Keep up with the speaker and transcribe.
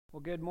Well,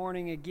 good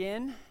morning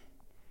again.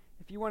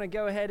 If you want to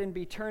go ahead and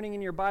be turning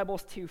in your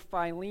Bibles to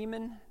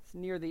Philemon, it's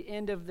near the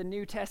end of the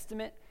New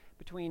Testament,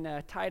 between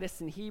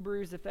Titus and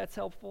Hebrews, if that's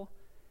helpful.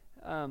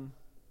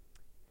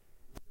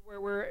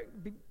 We're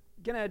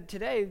going to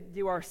today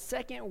do our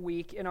second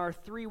week in our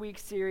 3-week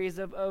series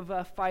of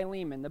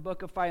Philemon, the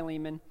book of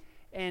Philemon.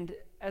 And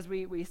as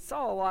we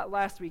saw a lot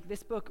last week,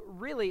 this book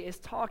really is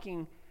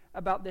talking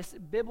about this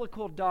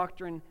biblical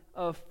doctrine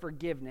of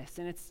forgiveness.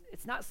 And it's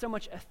not so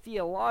much a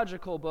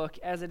theological book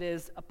as it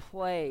is a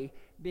play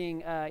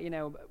being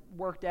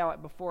worked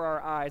out before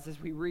our eyes as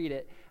we read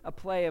it. A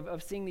play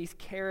of seeing these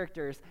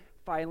characters,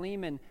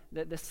 Philemon,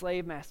 the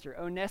slave master,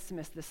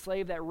 Onesimus, the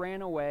slave that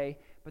ran away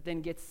but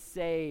then gets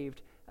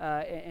saved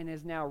and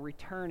is now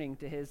returning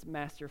to his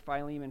master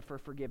Philemon for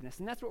forgiveness.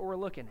 And that's what we're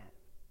looking at.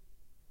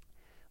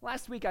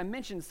 Last week I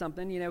mentioned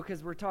something,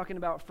 because we're talking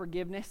about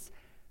forgiveness.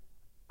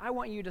 I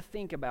want you to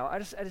think about, I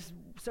just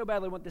so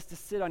badly want this to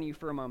sit on you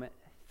for a moment.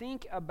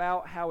 Think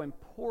about how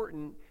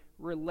important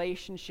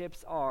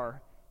relationships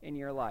are in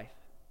your life.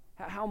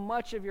 How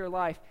much of your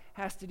life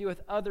has to do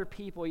with other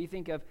people. You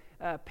think of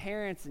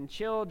parents and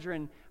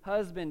children,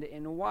 husband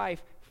and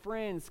wife,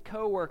 friends,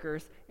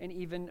 coworkers, and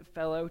even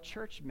fellow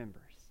church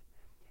members.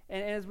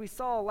 And as we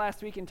saw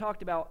last week and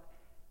talked about,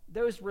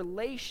 those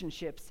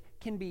relationships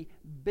can be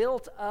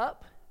built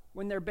up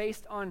when they're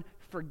based on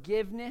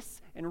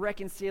forgiveness and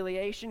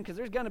reconciliation, because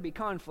there's going to be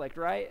conflict,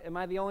 right? Am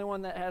I the only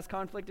one that has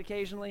conflict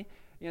occasionally?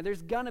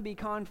 There's going to be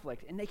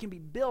conflict, and they can be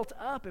built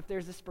up if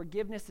there's this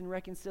forgiveness and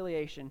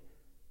reconciliation.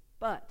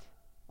 But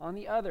on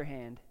the other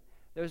hand,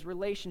 those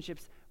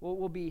relationships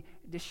will be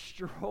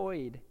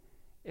destroyed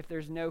if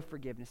there's no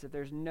forgiveness, if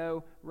there's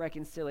no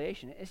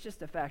reconciliation. It's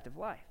just a fact of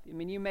life.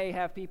 You may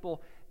have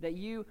people that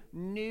you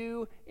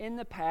knew in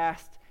the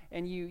past,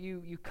 and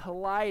you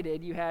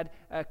collided, you had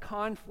a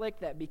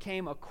conflict that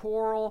became a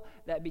quarrel,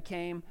 that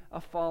became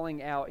a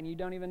falling out, and you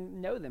don't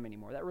even know them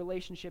anymore. That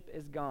relationship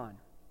is gone.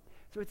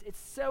 So it's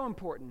so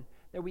important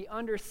that we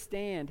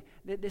understand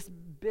that this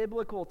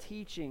biblical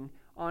teaching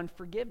on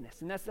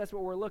forgiveness, and that's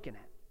what we're looking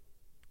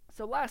at.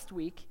 So last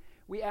week,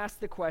 we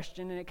asked the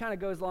question, and it kind of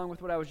goes along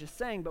with what I was just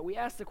saying, but we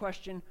asked the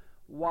question,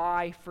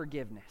 why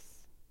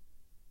forgiveness?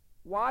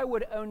 Why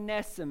would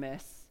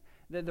Onesimus,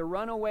 the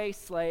runaway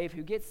slave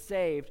who gets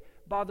saved,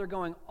 bother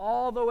going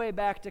all the way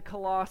back to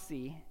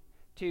Colossae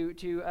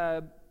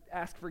to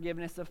ask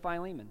forgiveness of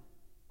Philemon?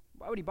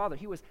 Why would he bother?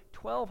 He was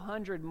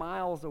 1,200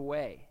 miles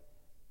away.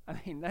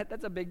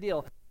 That's a big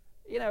deal.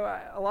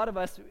 A lot of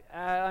us,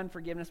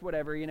 unforgiveness,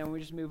 whatever, we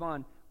just move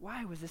on.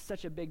 Why was this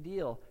such a big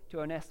deal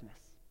to Onesimus?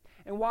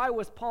 And why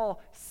was Paul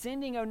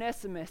sending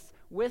Onesimus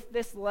with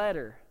this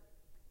letter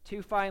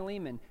to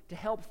Philemon to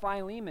help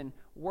Philemon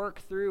work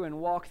through and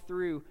walk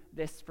through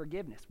this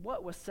forgiveness?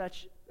 What was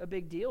such a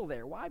big deal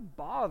there? Why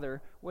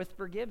bother with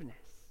forgiveness?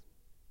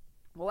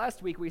 Well,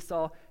 last week we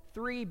saw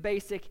 3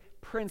 basic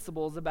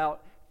principles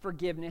about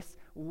forgiveness,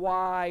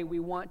 why we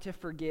want to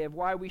forgive,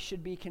 why we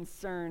should be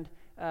concerned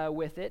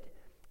with it.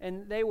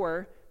 And they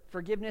were,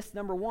 forgiveness,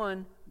 number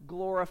 1,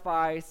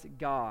 glorifies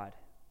God.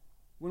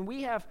 When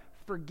we have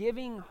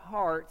forgiving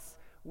hearts,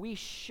 we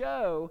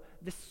show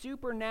the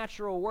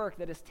supernatural work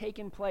that has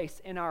taken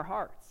place in our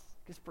hearts.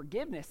 Because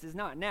forgiveness is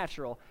not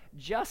natural.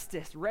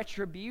 Justice,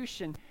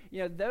 retribution,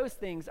 those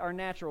things are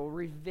natural.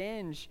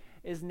 Revenge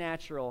is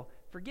natural.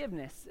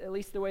 Forgiveness, at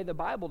least the way the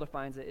Bible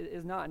defines it,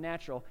 is not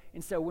natural.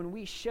 And so when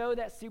we show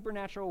that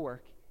supernatural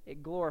work,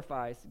 it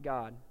glorifies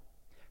God.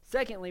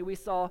 Secondly, we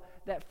saw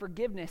that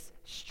forgiveness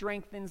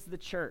strengthens the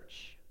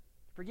church.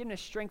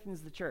 Forgiveness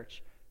strengthens the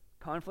church.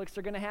 Conflicts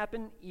are going to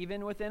happen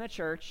even within a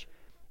church,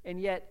 and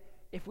yet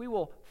if we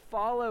will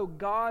follow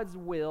God's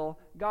will,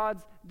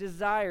 God's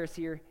desires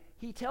here,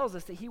 he tells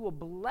us that he will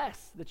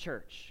bless the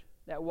church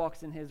that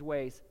walks in his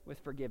ways with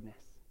forgiveness.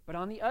 But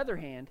on the other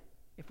hand,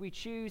 if we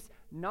choose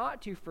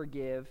not to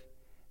forgive,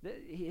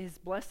 his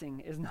blessing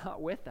is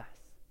not with us.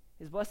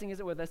 His blessing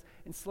isn't with us,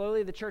 and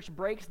slowly the church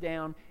breaks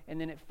down, and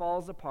then it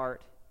falls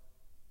apart.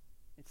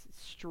 It's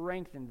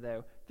strengthened,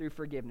 though, through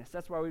forgiveness.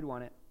 That's why we'd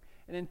want it.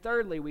 And then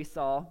thirdly, we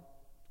saw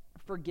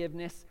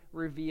forgiveness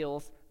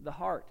reveals the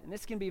heart. And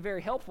this can be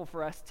very helpful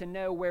for us to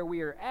know where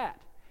we are at.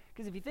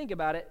 Because if you think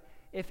about it,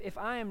 if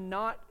I am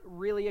not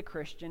really a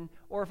Christian,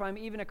 or if I'm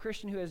even a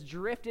Christian who has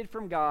drifted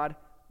from God,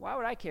 why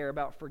would I care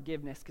about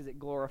forgiveness because it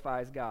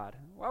glorifies God?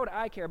 Why would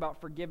I care about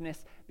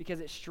forgiveness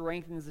because it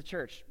strengthens the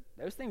church?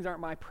 Those things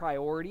aren't my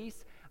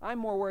priorities. I'm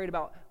more worried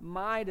about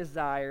my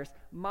desires,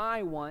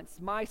 my wants,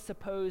 my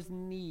supposed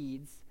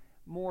needs,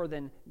 more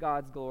than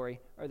God's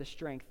glory or the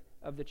strength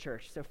of the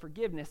church. So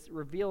forgiveness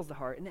reveals the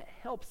heart, and it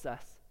helps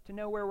us to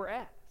know where we're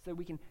at so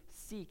we can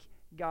seek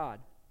God.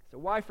 So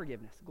why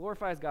forgiveness?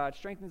 Glorifies God,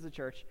 strengthens the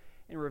church,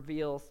 and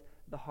reveals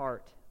the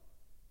heart.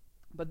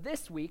 But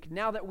this week,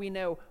 now that we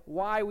know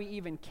why we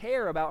even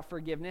care about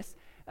forgiveness,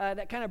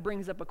 that kind of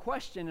brings up a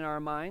question in our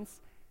minds.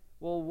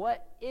 Well,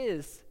 what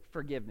is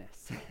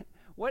forgiveness?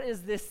 What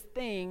is this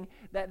thing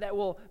that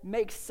will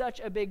make such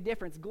a big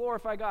difference?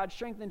 Glorify God,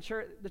 strengthen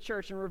the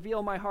church, and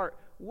reveal my heart.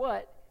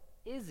 What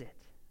is it?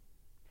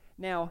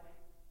 Now,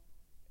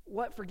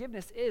 what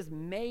forgiveness is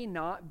may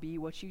not be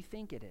what you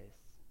think it is.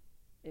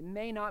 It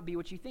may not be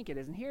what you think it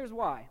is. And here's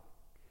why.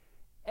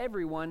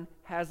 Everyone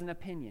has an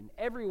opinion.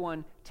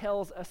 Everyone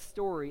tells a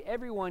story.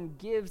 Everyone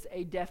gives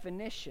a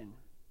definition.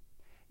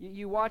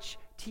 You watch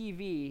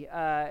TV,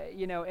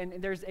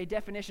 and there's a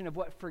definition of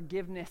what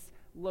forgiveness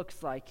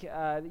looks like.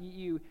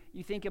 You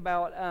think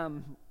about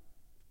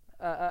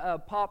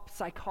pop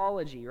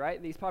psychology,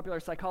 right? These popular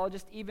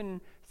psychologists,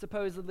 even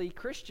supposedly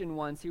Christian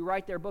ones, who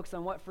write their books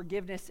on what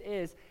forgiveness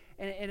is,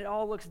 and it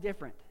all looks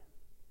different.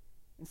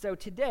 And so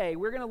today,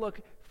 we're going to look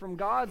from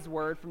God's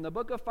Word, from the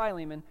book of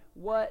Philemon,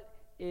 what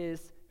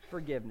is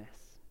forgiveness.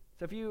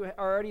 So if you are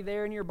already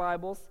there in your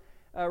Bibles,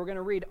 we're going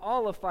to read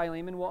all of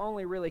Philemon. We'll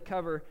only really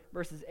cover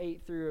verses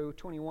 8 through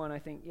 21, I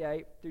think. Yeah,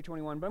 8 through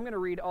 21. But I'm going to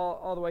read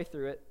all the way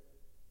through it.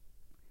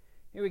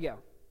 Here we go.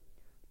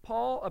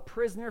 Paul, a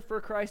prisoner for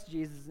Christ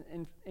Jesus,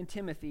 and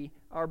Timothy,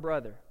 our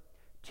brother.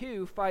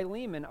 To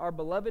Philemon, our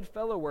beloved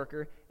fellow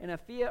worker, and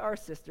Apphia, our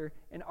sister,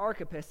 and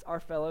Archippus, our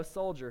fellow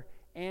soldier,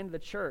 and the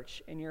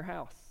church in your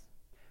house.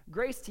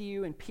 Grace to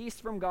you and peace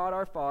from God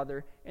our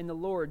Father and the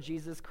Lord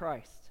Jesus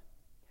Christ.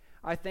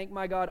 I thank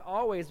my God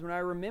always when I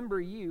remember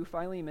you,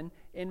 Philemon,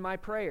 in my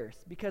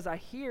prayers, because I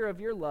hear of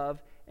your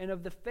love and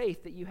of the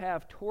faith that you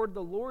have toward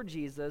the Lord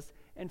Jesus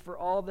and for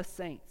all the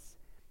saints.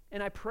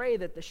 And I pray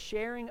that the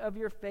sharing of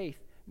your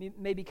faith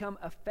may become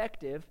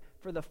effective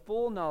for the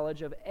full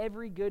knowledge of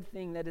every good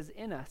thing that is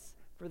in us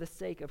for the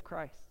sake of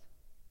Christ.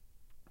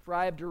 For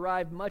I have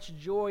derived much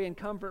joy and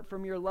comfort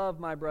from your love,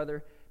 my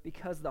brother,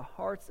 because the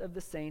hearts of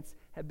the saints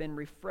have been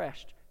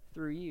refreshed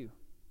through you.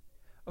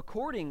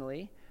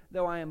 Accordingly,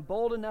 though I am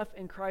bold enough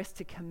in Christ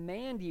to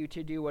command you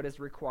to do what is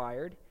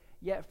required,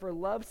 yet for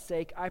love's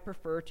sake I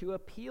prefer to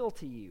appeal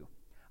to you.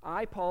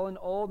 I, Paul, an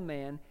old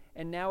man,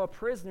 and now a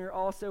prisoner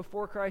also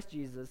for Christ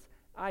Jesus,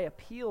 I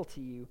appeal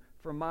to you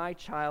for my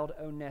child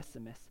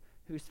Onesimus,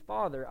 whose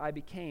father I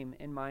became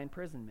in my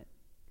imprisonment.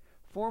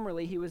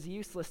 Formerly he was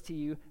useless to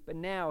you, but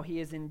now he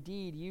is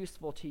indeed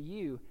useful to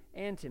you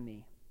and to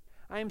me.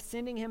 I am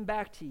sending him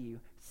back to you,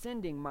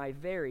 sending my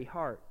very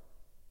heart.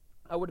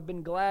 I would have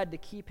been glad to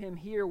keep him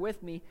here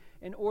with me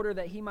in order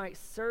that he might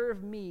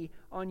serve me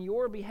on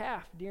your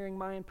behalf during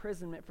my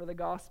imprisonment for the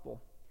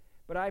gospel.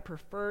 But I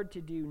preferred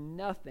to do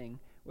nothing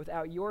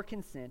without your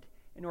consent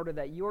in order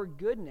that your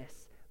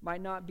goodness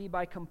might not be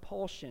by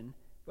compulsion,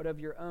 but of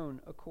your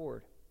own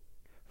accord.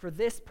 For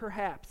this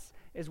perhaps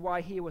is why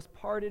he was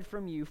parted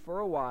from you for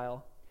a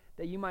while,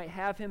 that you might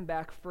have him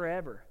back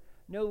forever,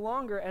 no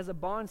longer as a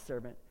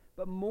bondservant,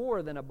 but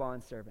more than a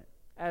bondservant,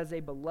 as a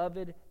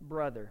beloved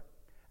brother,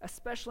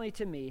 especially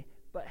to me,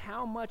 but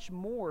how much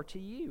more to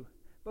you,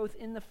 both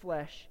in the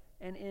flesh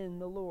and in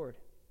the Lord.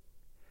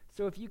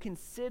 So if you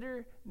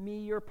consider me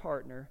your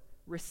partner,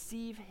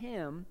 receive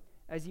him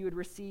as you would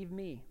receive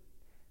me.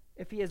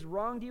 If he has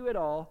wronged you at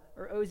all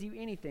or owes you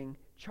anything,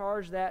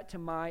 charge that to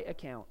my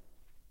account.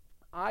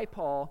 I,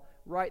 Paul,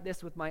 write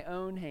this with my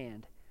own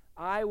hand.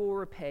 I will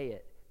repay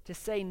it, to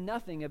say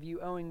nothing of you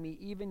owing me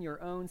even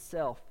your own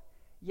self.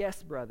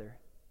 Yes, brother,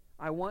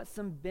 I want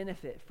some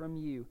benefit from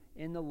you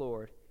in the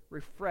Lord.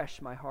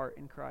 Refresh my heart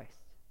in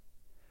Christ.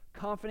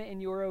 Confident in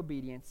your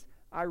obedience,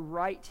 I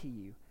write to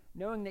you,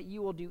 knowing that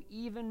you will do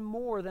even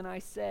more than I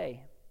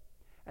say.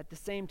 At the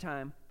same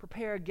time,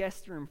 prepare a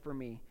guest room for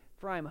me,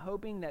 for I am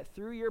hoping that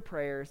through your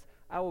prayers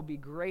I will be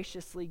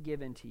graciously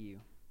given to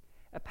you.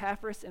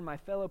 Epaphras and my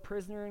fellow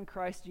prisoner in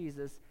Christ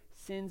Jesus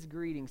sends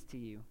greetings to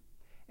you,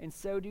 and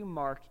so do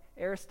Mark,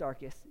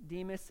 Aristarchus,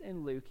 Demas,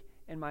 and Luke,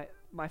 and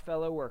my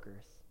fellow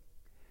workers.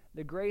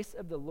 The grace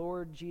of the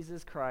Lord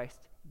Jesus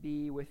Christ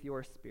be with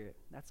your spirit.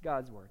 That's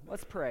God's word.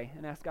 Let's pray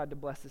and ask God to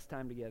bless this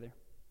time together.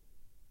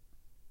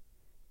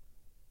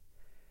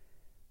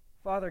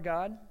 Father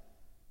God,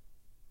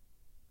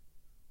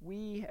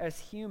 we as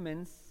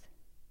humans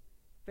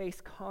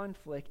face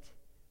conflict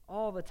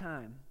all the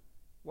time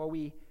while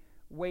we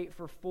wait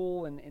for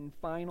full and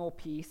final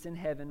peace in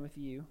heaven with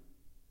you.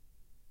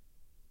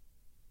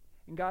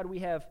 And God, we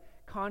have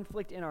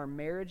conflict in our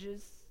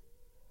marriages.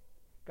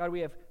 God,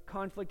 we have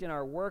conflict in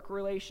our work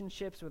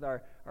relationships with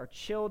our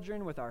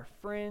children, with our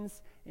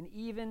friends, and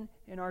even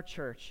in our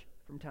church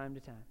from time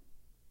to time.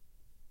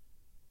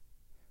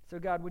 So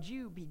God, would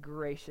you be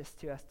gracious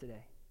to us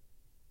today?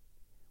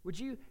 Would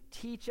you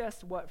teach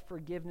us what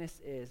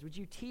forgiveness is? Would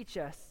you teach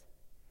us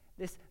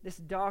this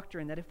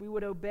doctrine that if we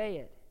would obey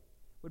it,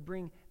 would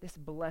bring this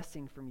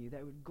blessing from you,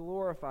 that would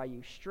glorify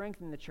you,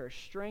 strengthen the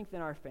church,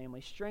 strengthen our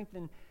family,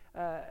 strengthen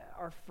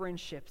our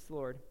friendships,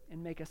 Lord,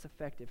 and make us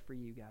effective for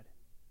you, God.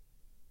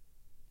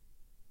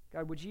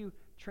 God, would you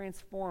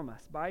transform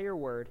us by your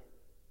word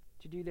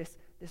to do this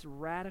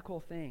radical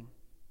thing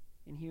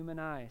in human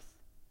eyes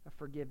of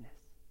forgiveness?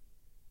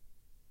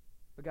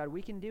 But God,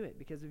 we can do it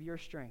because of your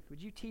strength.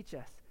 Would you teach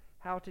us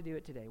how to do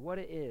it today, what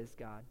it is,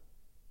 God?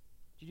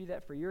 Would you do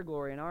that for your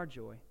glory and our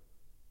joy?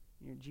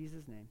 In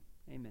Jesus' name,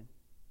 amen.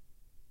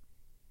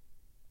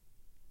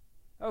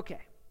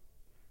 Okay,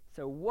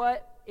 so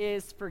what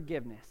is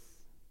forgiveness?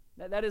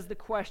 That is the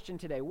question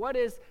today. What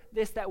is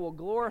this that will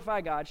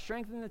glorify God,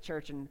 strengthen the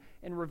church, and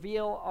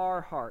reveal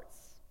our hearts?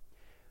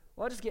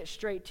 Well, I'll just get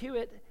straight to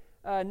it.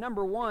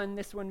 Number one,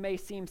 this one may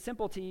seem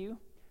simple to you.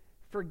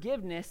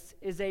 Forgiveness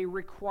is a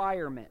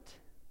requirement.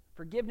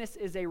 Forgiveness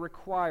is a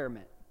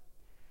requirement.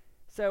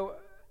 So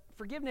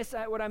forgiveness,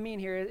 what I mean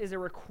here, is a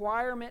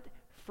requirement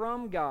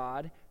from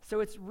God. So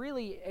it's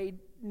really a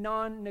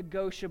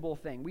non-negotiable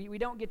thing. We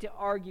don't get to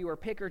argue or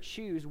pick or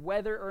choose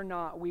whether or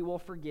not we will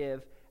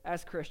forgive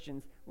as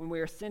Christians when we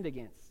are sinned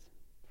against.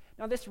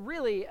 Now, this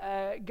really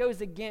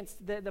goes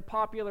against the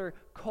popular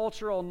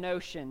cultural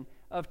notion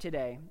of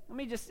today. Let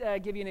me just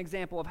give you an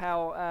example of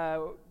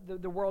how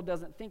the world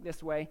doesn't think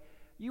this way.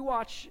 You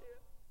watch,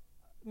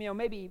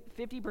 maybe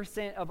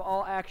 50% of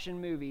all action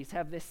movies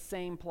have this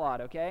same plot,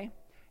 okay?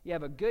 You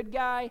have a good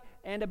guy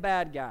and a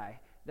bad guy.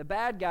 The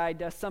bad guy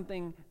does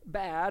something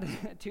bad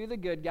to the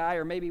good guy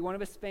or maybe one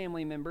of his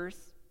family members,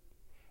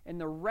 and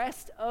the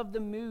rest of the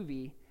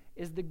movie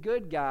is the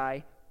good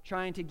guy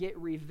trying to get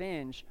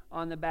revenge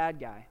on the bad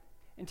guy.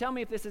 And tell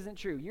me if this isn't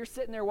true. You're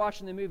sitting there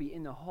watching the movie,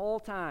 and the whole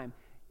time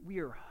we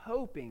are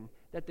hoping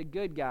that the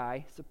good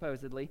guy,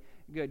 supposedly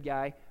good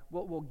guy,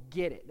 will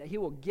get it, that he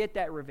will get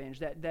that revenge,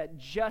 that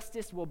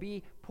justice will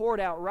be poured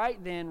out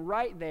right then,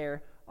 right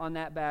there on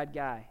that bad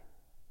guy.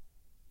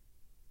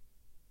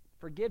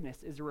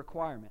 Forgiveness is a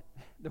requirement.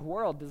 The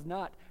world does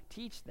not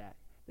teach that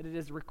it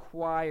is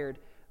required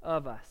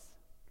of us.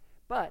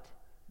 But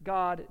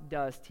God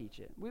does teach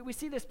it. We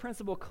see this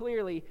principle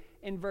clearly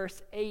in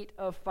verse 8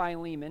 of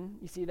Philemon.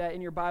 You see that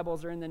in your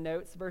Bibles or in the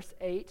notes, verse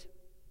 8.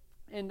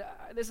 And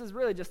this is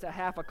really just a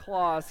half a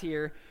clause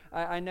here.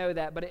 I know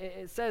that, but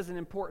it says an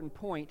important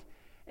point.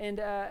 And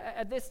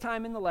at this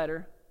time in the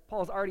letter,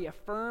 Paul's already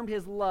affirmed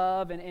his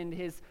love and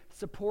his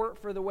support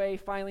for the way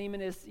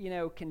Philemon is,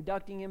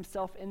 conducting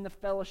himself in the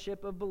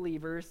fellowship of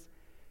believers.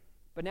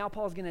 But now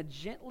Paul's going to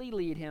gently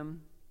lead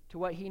him to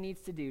what he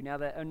needs to do now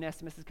that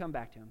Onesimus has come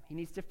back to him. He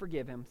needs to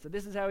forgive him. So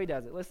this is how he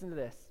does it. Listen to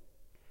this.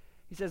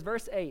 He says,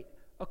 verse 8,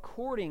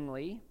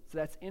 accordingly, so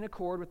that's in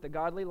accord with the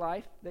godly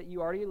life that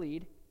you already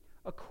lead,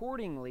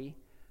 accordingly,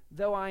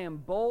 though I am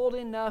bold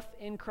enough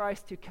in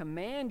Christ to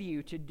command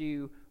you to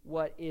do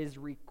what is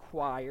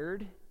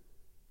required.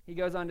 He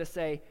goes on to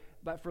say,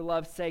 but for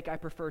love's sake, I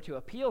prefer to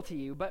appeal to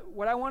you. But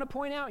what I want to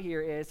point out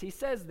here is, he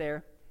says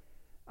there,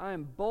 I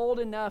am bold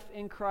enough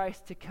in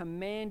Christ to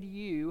command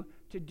you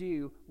to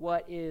do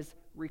what is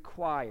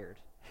required.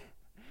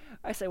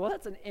 I say, well,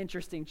 that's an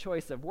interesting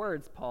choice of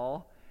words,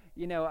 Paul.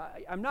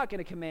 I'm not going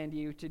to command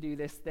you to do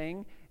this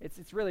thing.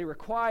 It's really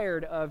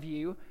required of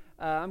you.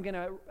 I'm going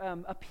to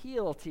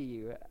appeal to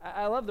you.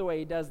 I love the way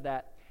he does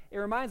that. It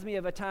reminds me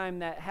of a time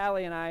that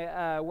Hallie and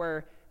I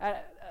were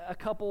at a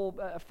couple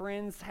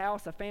friends'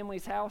 house, a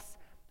family's house,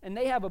 and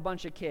they have a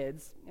bunch of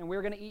kids, and we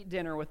were going to eat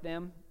dinner with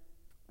them.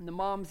 And the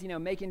mom's,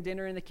 making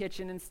dinner in the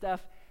kitchen and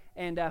stuff.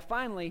 And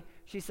finally,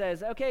 she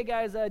says, okay,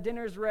 guys,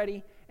 dinner's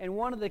ready. And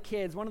one of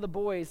the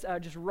boys,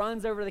 just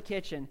runs over to the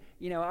kitchen.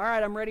 All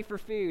right, I'm ready for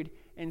food.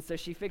 And so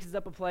she fixes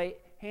up a plate,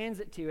 hands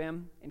it to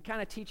him, and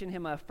kind of teaching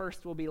him a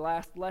first will be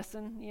last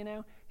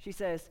lesson, She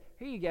says,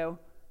 here you go.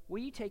 Will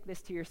you take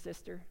this to your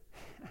sister?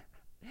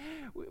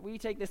 Will you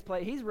take this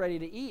plate? He's ready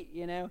to eat,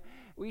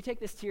 Will you take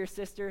this to your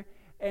sister?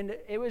 And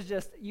it was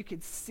just, you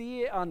could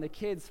see it on the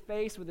kid's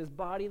face with his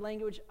body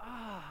language.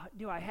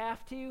 Do I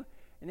have to?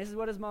 And this is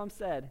what his mom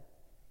said.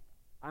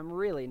 I'm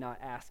really not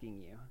asking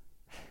you.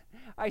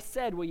 I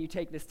said, will you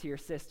take this to your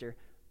sister?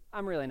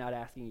 I'm really not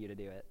asking you to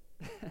do it.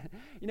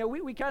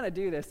 We kind of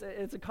do this.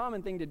 It's a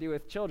common thing to do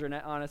with children,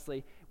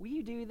 honestly. Will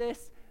you do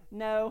this?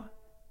 No.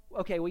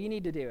 Okay, well, you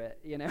need to do it,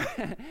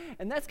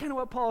 And that's kind of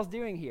what Paul's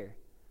doing here.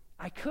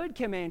 I could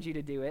command you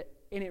to do it,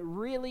 and it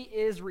really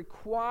is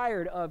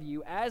required of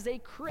you as a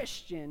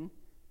Christian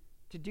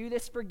to do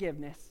this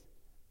forgiveness,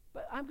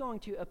 but I'm going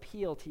to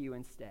appeal to you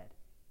instead.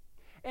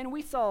 And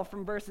we saw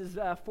from verses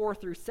 4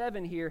 through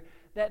 7 here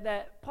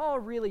that Paul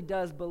really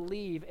does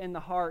believe in the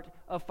heart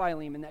of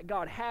Philemon, that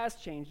God has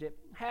changed it,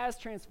 has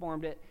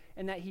transformed it,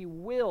 and that he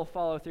will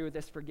follow through with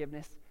this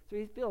forgiveness. So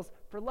he feels,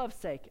 for love's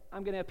sake,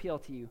 I'm going to appeal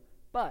to you.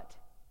 But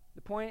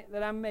the point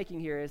that I'm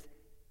making here is,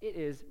 it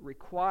is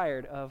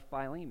required of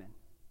Philemon.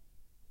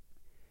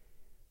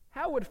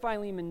 How would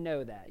Philemon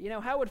know that?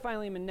 How would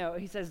Philemon know?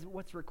 He says,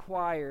 what's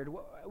required?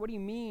 What do you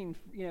mean,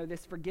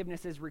 this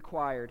forgiveness is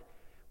required?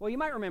 Well, you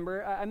might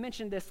remember, I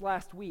mentioned this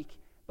last week,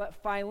 but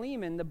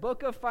Philemon, the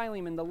book of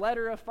Philemon, the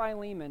letter of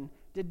Philemon,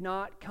 did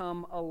not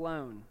come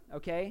alone,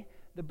 okay?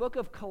 The book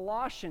of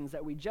Colossians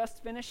that we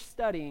just finished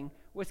studying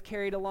was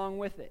carried along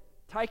with it.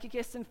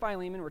 Tychicus and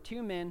Philemon were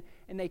two men,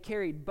 and they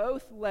carried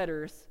both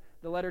letters,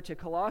 the letter to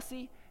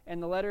Colossae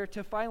and the letter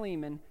to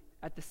Philemon,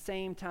 at the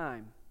same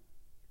time.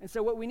 And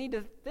so what we need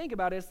to think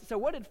about is, so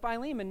what did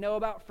Philemon know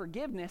about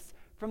forgiveness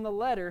from the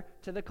letter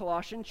to the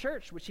Colossian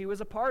church, which he was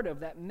a part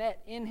of, that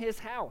met in his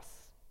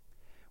house?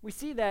 We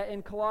see that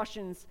in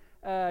Colossians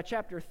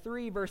chapter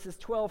 3, verses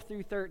 12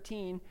 through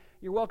 13.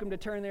 You're welcome to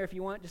turn there if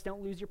you want. Just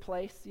don't lose your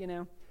place,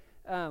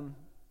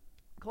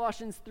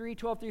 Colossians 3,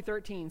 12 through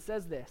 13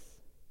 says this.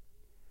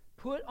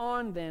 Put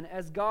on then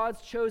as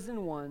God's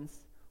chosen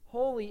ones,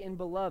 holy and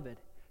beloved,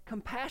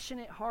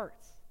 compassionate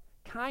hearts,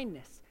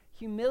 kindness,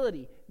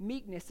 humility,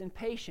 meekness, and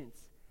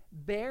patience,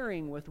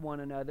 bearing with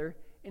one another,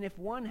 and if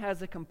one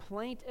has a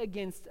complaint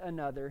against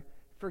another,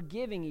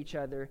 forgiving each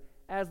other,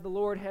 as the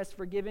Lord has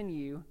forgiven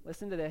you,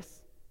 listen to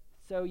this,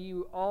 so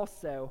you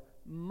also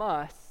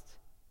must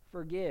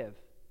forgive.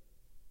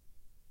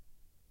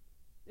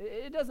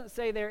 It doesn't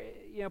say there,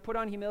 put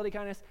on humility,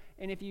 kindness,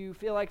 and if you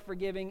feel like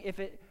forgiving, if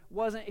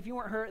you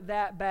weren't hurt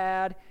that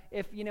bad,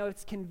 if,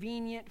 it's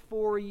convenient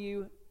for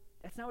you,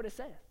 that's not what it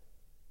says.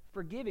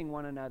 Forgiving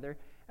one another,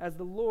 as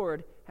the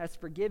Lord has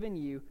forgiven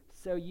you,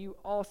 so you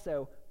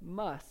also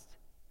must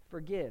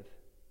forgive.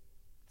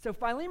 So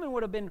Philemon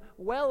would have been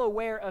well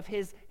aware of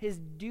his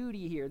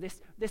duty here,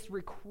 this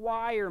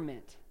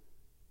requirement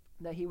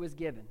that he was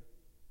given.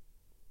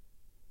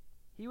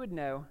 He would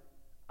know,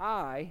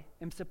 I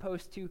am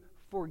supposed to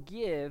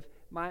forgive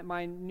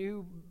my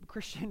new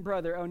Christian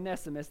brother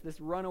Onesimus, this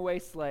runaway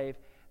slave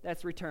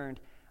that's returned.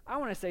 I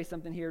want to say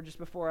something here just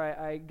before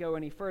I go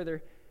any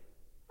further.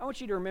 I want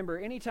you to remember,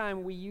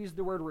 anytime we use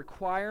the word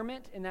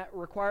requirement, and that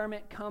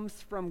requirement comes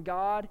from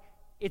God,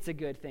 it's a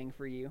good thing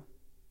for you.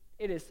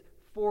 It is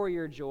for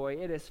your joy.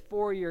 It is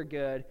for your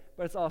good,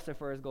 but it's also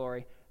for His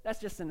glory. That's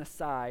just an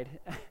aside,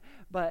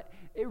 but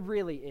it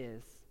really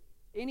is.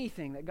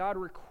 Anything that God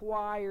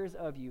requires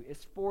of you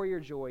is for your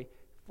joy,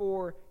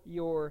 for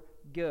your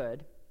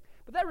good.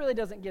 But that really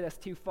doesn't get us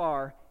too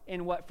far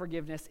in what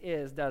forgiveness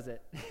is, does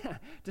it?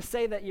 To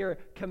say that you're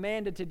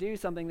commanded to do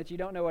something that you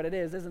don't know what it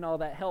is isn't all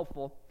that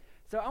helpful.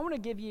 So I want to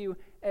give you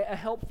a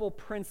helpful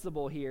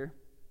principle here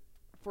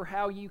for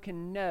how you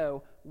can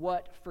know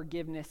what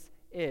forgiveness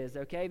is,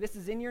 okay? This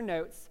is in your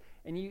notes,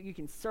 and you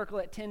can circle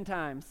it 10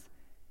 times.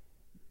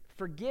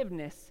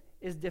 Forgiveness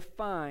is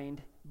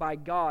defined by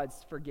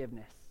God's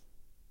forgiveness.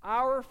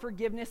 Our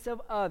forgiveness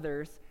of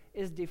others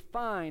is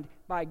defined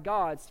by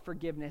God's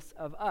forgiveness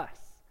of us.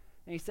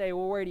 And you say,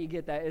 well, where do you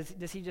get that?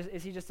 Is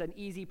he just an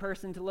easy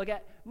person to look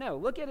at? No,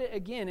 look at it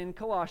again in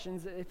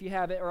Colossians if you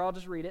have it, or I'll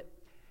just read it.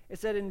 It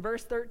said in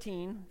verse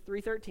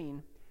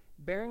 3:13,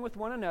 bearing with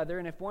one another,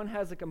 and if one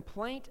has a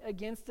complaint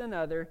against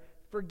another,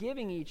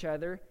 forgiving each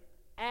other,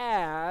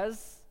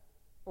 as,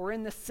 or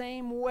in the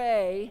same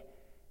way,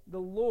 the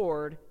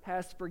Lord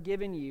has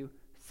forgiven you.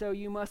 So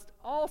you must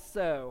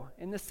also,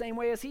 in the same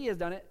way as He has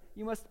done it,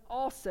 you must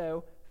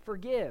also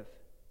forgive.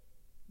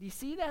 Do you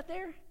see that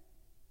there?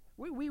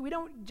 We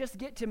don't just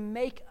get to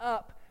make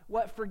up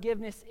what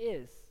forgiveness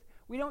is.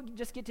 We don't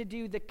just get to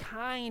do the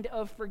kind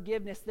of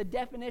forgiveness, the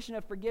definition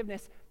of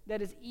forgiveness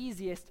that is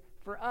easiest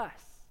for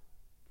us.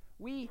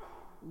 We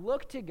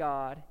look to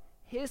God,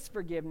 His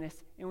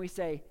forgiveness, and we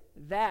say,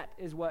 that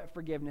is what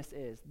forgiveness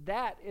is.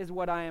 That is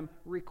what I am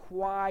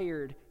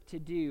required to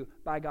do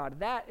by God.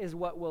 That is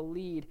what will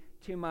lead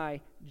to my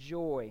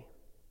joy.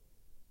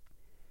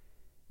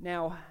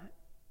 Now,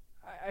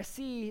 I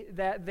see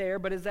that there,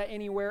 but is that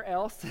anywhere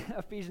else?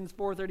 Ephesians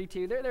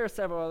 4:32. There are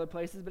several other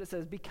places, but it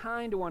says, be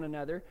kind to one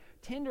another,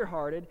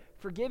 tenderhearted,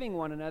 forgiving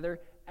one another,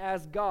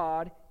 as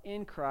God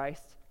in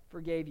Christ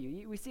forgave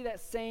you. We see that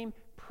same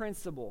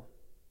principle.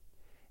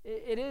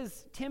 It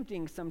is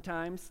tempting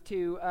sometimes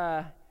to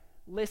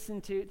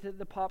listen to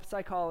the pop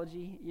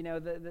psychology,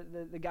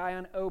 the guy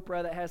on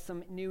Oprah that has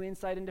some new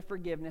insight into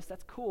forgiveness.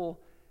 That's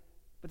cool,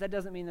 but that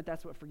doesn't mean that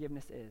that's what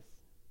forgiveness is.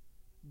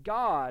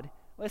 God,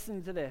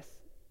 listen to this,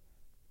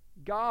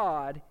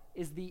 God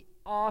is the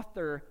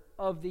author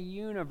of the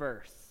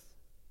universe.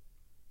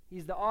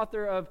 He's the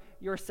author of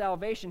your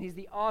salvation. He's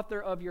the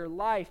author of your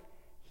life.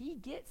 He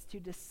gets to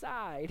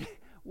decide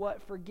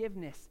what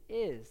forgiveness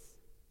is.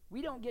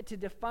 We don't get to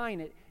define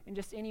it in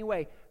just any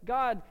way.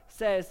 God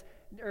says,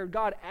 or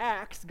God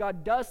acts,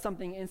 God does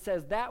something and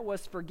says that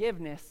was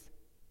forgiveness.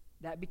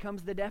 That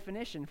becomes the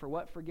definition for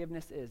what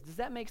forgiveness is. Does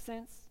that make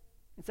sense?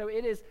 And so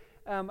it is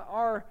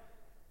our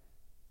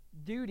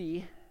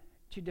duty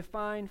to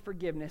define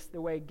forgiveness the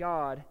way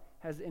God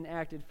has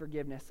enacted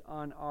forgiveness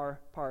on our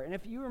part. And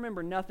if you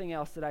remember nothing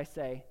else that I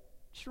say,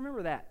 just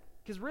remember that.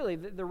 Because really,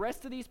 the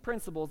rest of these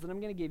principles that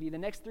I'm going to give you, the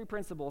next 3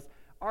 principles,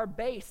 are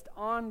based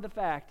on the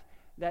fact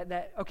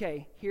that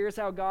okay, here's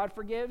how God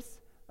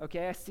forgives.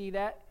 Okay, I see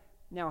that.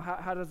 Now,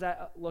 how does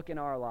that look in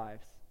our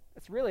lives?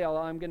 That's really all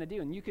I'm going to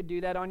do. And you could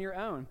do that on your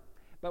own.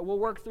 But we'll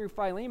work through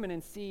Philemon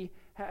and see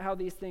how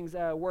these things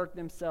work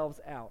themselves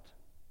out.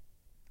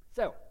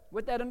 So,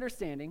 with that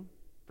understanding,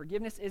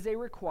 forgiveness is a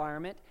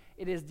requirement.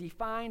 It is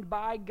defined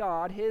by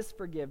God, His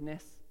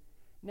forgiveness.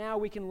 Now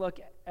we can look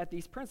at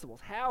these principles,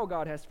 how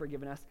God has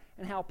forgiven us,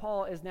 and how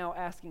Paul is now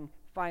asking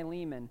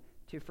Philemon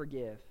to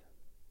forgive.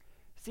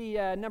 See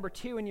number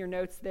 2 in your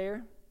notes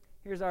there.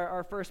 Here's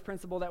our first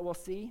principle that we'll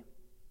see.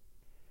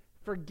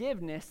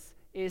 Forgiveness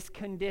is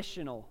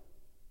conditional.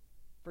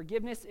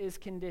 Forgiveness is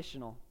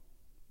conditional.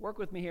 Work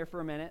with me here for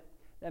a minute.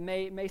 That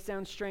may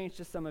sound strange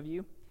to some of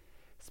you.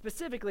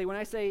 Specifically, when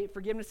I say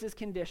forgiveness is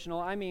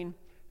conditional, I mean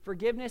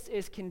forgiveness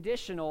is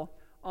conditional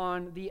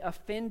on the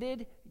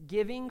offended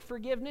giving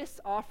forgiveness,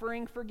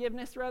 offering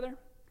forgiveness rather,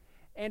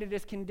 and it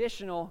is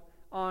conditional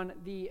on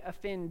the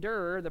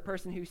offender, the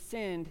person who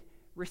sinned,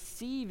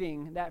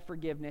 receiving that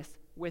forgiveness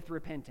with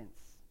repentance.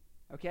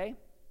 Okay?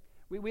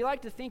 We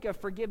like to think of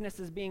forgiveness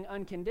as being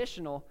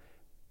unconditional,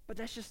 but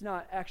that's just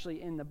not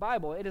actually in the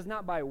Bible. It is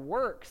not by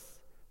works,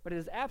 but it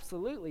is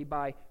absolutely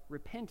by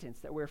repentance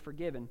that we're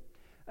forgiven.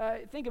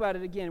 Think about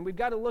it again. We've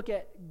got to look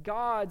at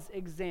God's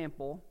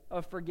example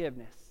of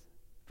forgiveness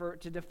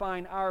to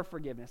define our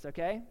forgiveness,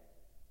 okay?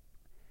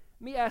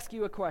 Let me ask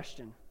you a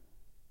question.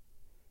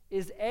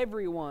 Is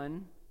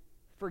everyone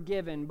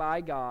forgiven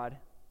by God,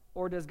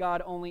 or does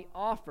God only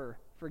offer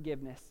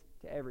forgiveness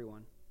to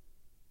everyone?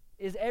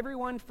 Is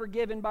everyone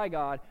forgiven by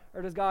God,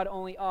 or does God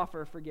only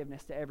offer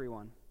forgiveness to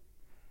everyone?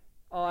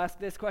 I'll ask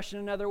this question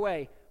another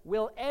way.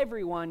 Will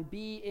everyone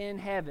be in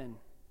heaven?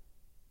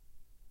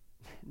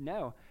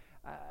 No.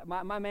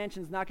 My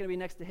mansion's not going to be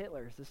next to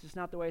Hitler's. It's just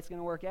not the way it's going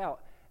to work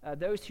out.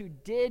 Those who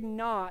did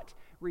not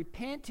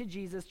repent to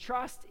Jesus,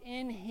 trust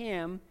in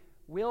him,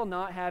 will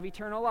not have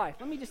eternal life.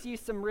 Let me just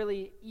use some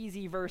really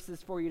easy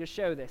verses for you to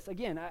show this.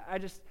 Again,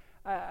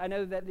 I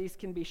know that these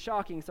can be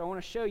shocking, so I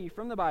want to show you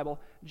from the Bible,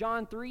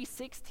 John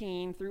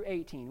 3:16 through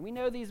 18. We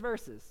know these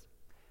verses.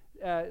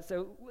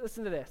 So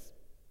listen to this.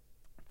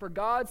 For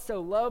God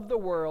so loved the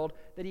world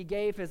that he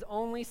gave his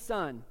only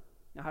Son.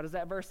 Now, how does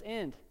that verse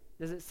end?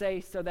 Does it say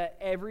so that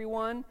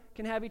everyone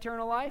can have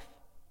eternal life?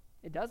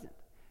 It doesn't.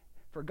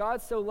 For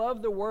God so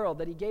loved the world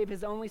that he gave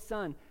his only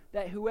Son,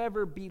 that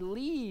whoever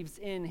believes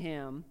in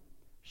him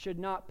should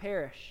not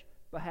perish,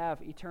 but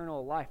have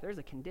eternal life. There's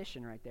a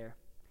condition right there.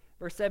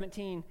 Verse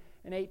 17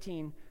 and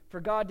 18, for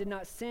God did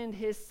not send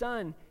his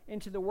Son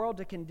into the world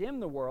to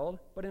condemn the world,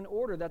 but in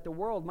order that the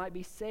world might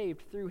be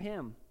saved through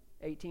him.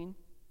 18,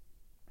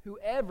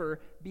 whoever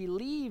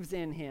believes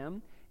in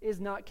him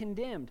is not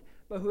condemned,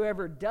 but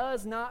whoever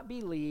does not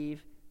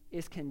believe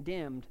is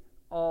condemned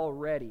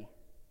already,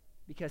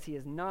 because he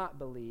has not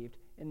believed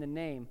in the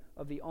name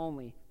of the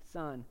only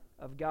Son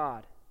of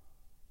God.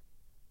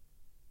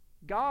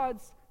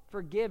 God's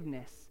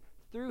forgiveness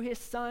through his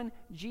Son,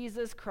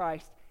 Jesus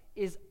Christ,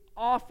 is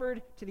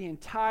offered to the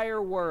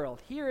entire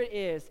world. Here it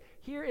is.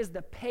 Here is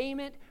the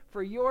payment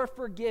for your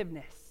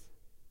forgiveness.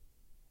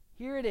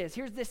 Here it is.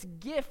 Here's this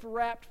gift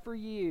wrapped for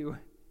you.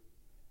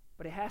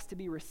 But it has to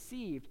be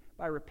received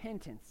by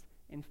repentance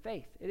and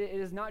faith. It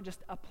is not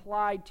just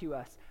applied to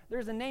us.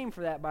 There's a name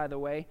for that, by the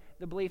way,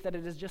 the belief that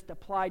it is just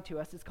applied to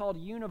us. It's called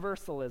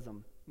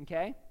universalism,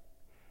 okay?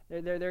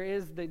 There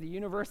is the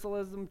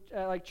universalism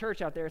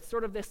church out there. It's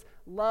sort of this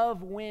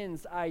love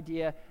wins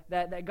idea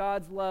that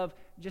God's love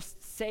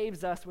just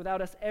saves us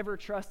without us ever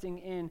trusting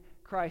in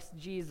Christ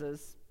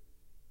Jesus.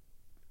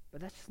 But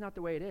that's just not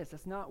the way it is.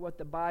 That's not what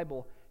the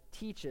Bible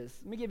teaches.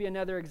 Let me give you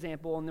another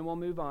example, and then we'll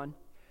move on.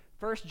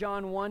 1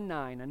 John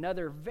 1:9,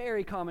 another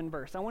very common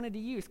verse. I wanted to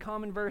use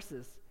common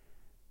verses.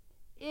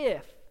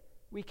 If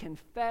we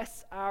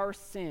confess our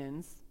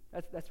sins,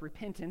 that's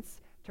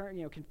repentance,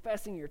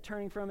 confessing, you're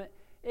turning from it.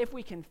 If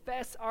we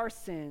confess our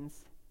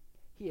sins,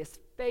 he is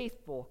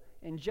faithful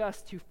and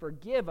just to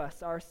forgive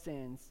us our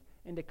sins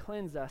and to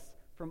cleanse us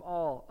from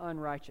all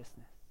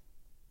unrighteousness.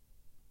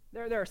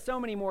 There are so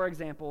many more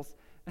examples,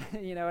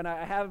 and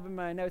I have them in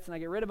my notes and I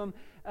get rid of them,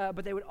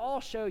 but they would all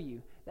show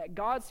you that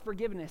God's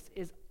forgiveness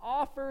is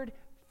offered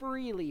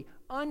freely,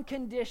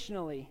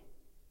 unconditionally,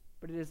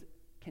 but it is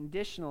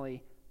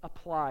conditionally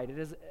applied. It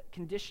is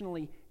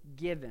conditionally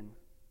given.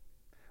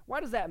 Why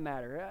does that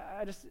matter?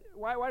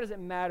 Why does it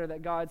matter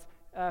that God's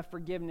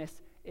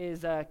forgiveness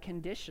is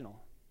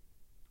conditional?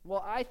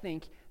 Well, I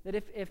think that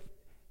if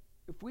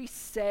we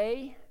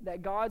say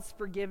that God's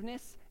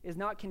forgiveness is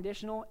not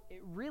conditional,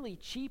 it really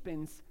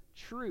cheapens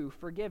true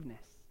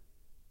forgiveness.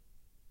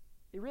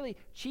 It really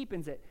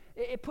cheapens it.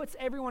 It puts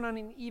everyone on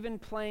an even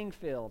playing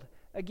field.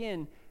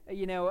 Again,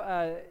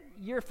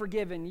 you're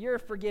forgiven, you're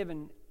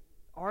forgiven.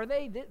 Are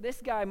they?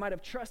 This guy might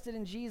have trusted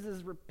in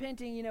Jesus,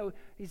 repenting,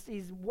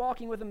 he's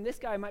walking with him. This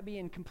guy might be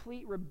in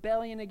complete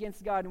rebellion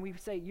against God, and we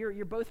say,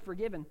 you're both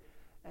forgiven.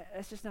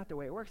 That's just not the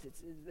way it works.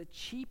 It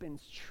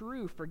cheapens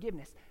true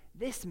forgiveness.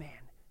 This man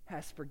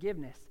has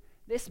forgiveness.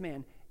 This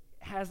man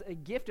has a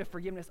gift of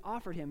forgiveness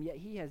offered him, yet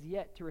he has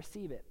yet to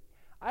receive it.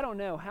 I don't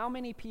know how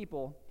many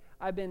people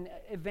I've been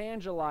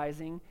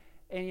evangelizing,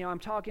 and I'm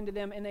talking to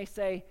them, and they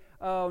say,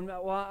 "Oh,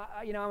 no, well,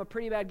 I'm a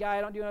pretty bad guy.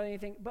 I don't do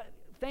anything." But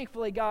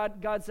thankfully,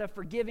 God's a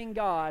forgiving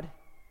God.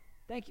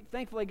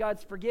 Thankfully,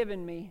 God's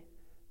forgiven me.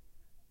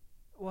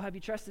 Well, have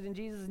you trusted in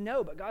Jesus?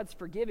 No, but God's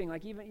forgiving.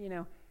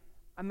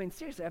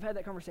 Seriously, I've had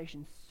that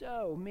conversation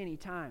so many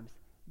times.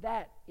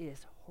 That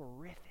is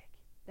horrific.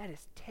 That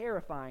is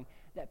terrifying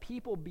that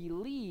people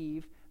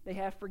believe they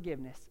have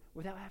forgiveness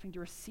without having to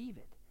receive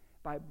it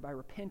by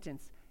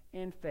repentance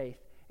and faith.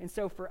 And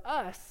so for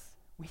us,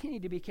 we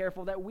need to be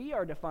careful that we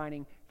are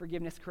defining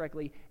forgiveness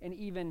correctly and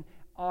even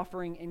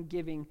offering and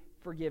giving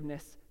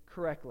forgiveness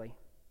correctly.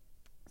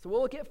 So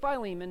we'll look at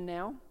Philemon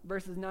now,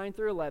 verses 9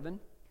 through 11,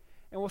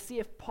 and we'll see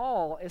if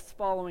Paul is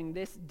following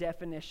this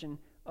definition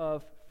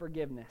of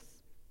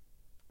forgiveness.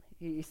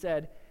 He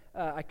said,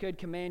 I could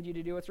command you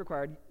to do what's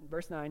required.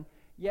 Verse 9,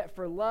 yet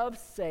for love's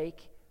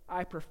sake,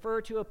 I prefer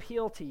to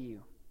appeal to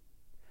you.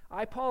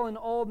 I, Paul, an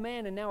old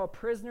man and now a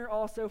prisoner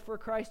also for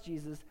Christ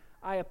Jesus,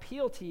 I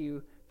appeal to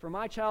you for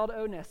my child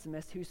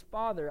Onesimus, whose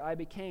father I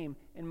became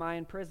in my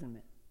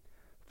imprisonment.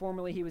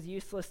 Formerly he was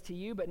useless to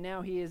you, but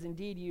now he is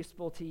indeed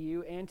useful to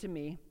you and to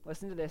me.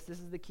 Listen to this. This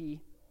is the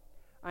key.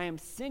 I am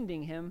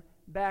sending him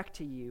back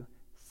to you,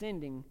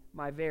 sending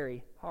my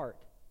very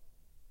heart.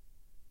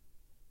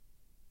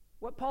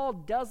 What Paul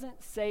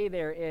doesn't say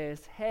there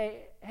is,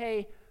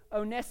 hey,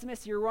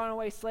 Onesimus, your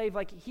runaway slave,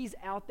 like he's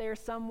out there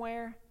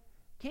somewhere.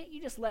 Can't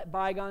you just let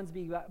bygones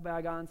be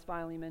bygones,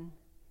 Philemon?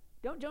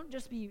 Don't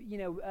just be,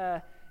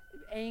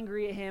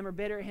 angry at him or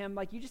bitter at him.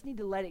 Like, you just need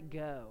to let it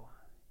go,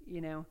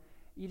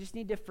 You just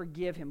need to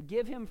forgive him.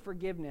 Give him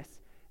forgiveness.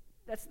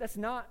 That's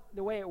not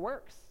the way it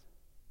works.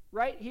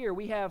 Right here,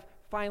 we have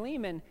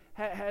Philemon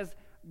has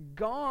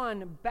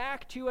gone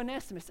back to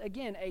Onesimus.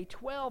 Again, a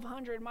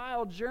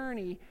 1,200-mile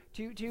journey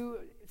to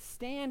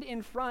stand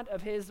in front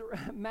of his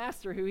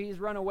master who he's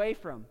run away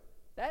from.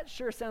 That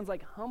sure sounds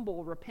like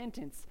humble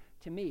repentance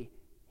to me.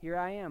 Here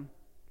I am.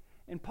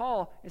 And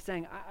Paul is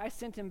saying, I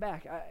sent him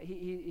back.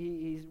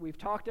 We've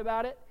talked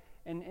about it,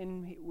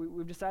 and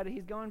we've decided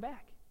he's going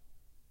back.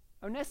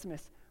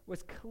 Onesimus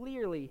was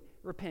clearly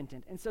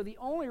repentant. And so the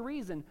only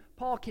reason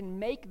Paul can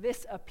make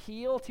this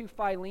appeal to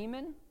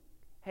Philemon,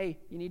 hey,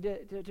 you need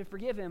to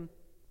forgive him,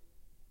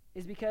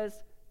 is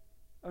because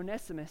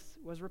Onesimus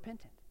was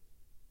repentant.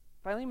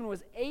 Philemon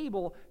was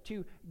able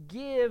to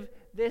give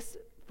this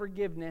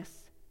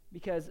forgiveness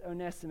because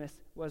Onesimus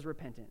was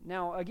repentant.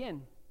 Now,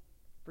 again,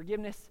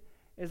 forgiveness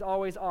is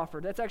always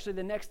offered. That's actually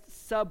the next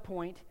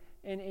sub-point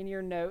in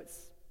your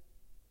notes.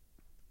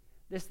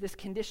 This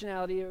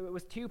conditionality, it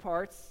was two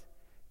parts.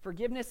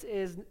 Forgiveness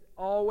is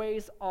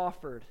always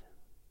offered.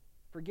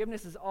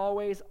 Forgiveness is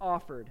always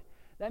offered.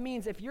 That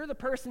means if you're the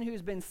person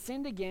who's been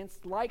sinned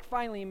against, like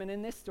Philemon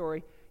in this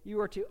story, you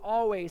are to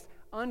always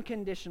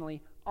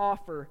unconditionally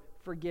offer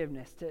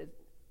forgiveness.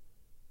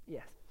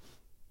 Yes.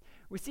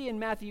 We see in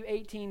Matthew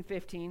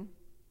 18:15,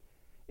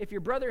 if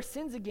your brother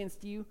sins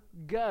against you,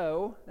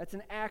 go, that's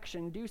an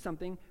action, do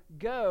something,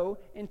 go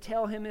and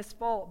tell him his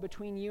fault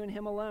between you and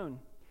him alone.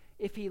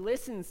 If he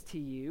listens to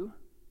you,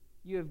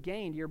 you have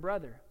gained your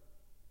brother.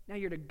 Now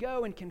you're to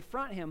go and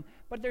confront him,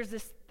 but there's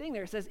this thing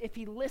there. It says, if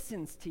he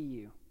listens to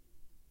you.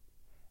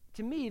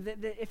 To me, that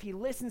if he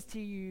listens to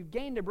you, you've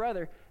gained a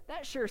brother.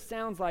 That sure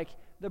sounds like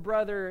the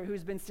brother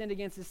who's been sinned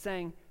against is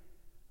saying,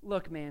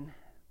 look, man,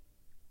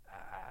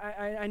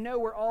 I know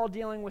we're all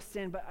dealing with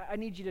sin, but I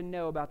need you to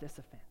know about this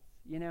offense,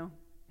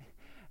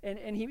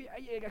 And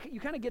you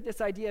kind of get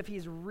this idea if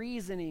he's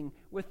reasoning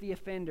with the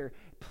offender,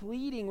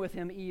 pleading with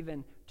him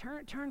even,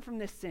 turn from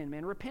this sin,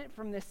 man. Repent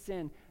from this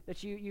sin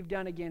that you've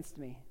done against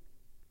me.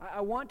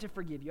 I want to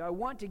forgive you. I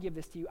want to give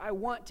this to you. I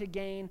want to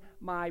gain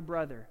my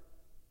brother.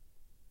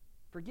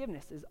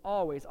 Forgiveness is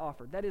always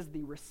offered. That is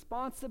the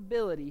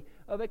responsibility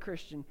of a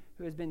Christian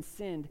who has been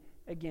sinned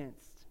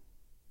against.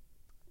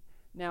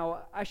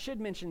 Now, I should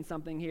mention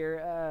something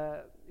here.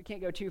 I can't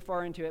go too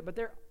far into it, but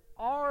there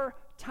are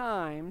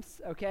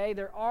times,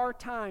 there are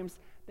times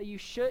that you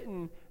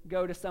shouldn't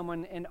go to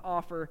someone and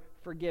offer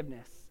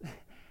forgiveness.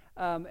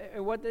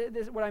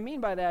 What I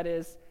mean by that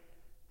is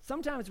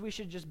sometimes we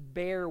should just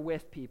bear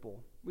with people.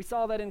 We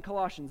saw that in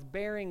Colossians,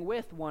 bearing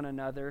with one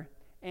another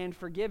and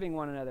forgiving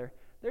one another.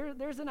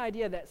 There's an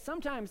idea that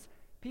sometimes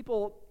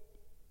people,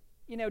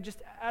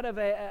 just out of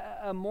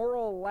a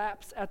moral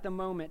lapse at the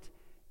moment,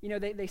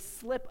 they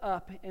slip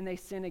up and they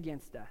sin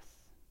against us,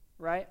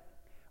 right?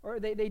 Or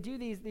they do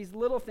these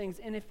little things,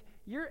 and if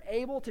you're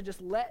able to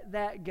just let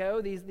that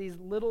go, these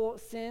little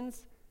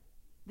sins,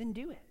 then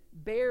do it.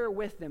 Bear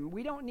with them.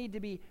 We don't need to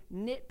be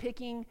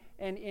nitpicking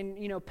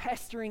and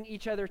pestering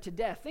each other to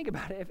death. Think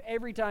about it. If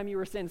every time you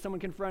were sinned, someone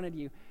confronted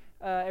you,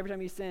 every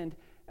time you sinned,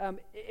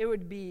 it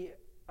would be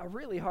a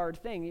really hard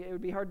thing. It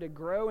would be hard to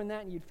grow in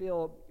that, and you'd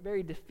feel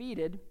very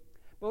defeated.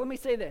 But let me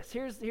say this.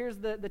 Here's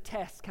the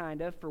test,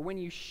 kind of, for when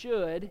you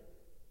should.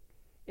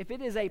 If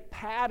it is a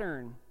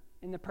pattern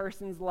in the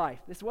person's life,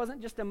 this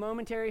wasn't just a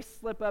momentary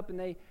slip up and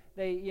they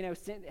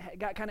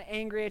got kind of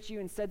angry at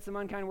you and said some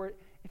unkind word.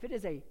 If it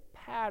is a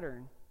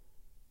pattern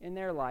in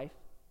their life,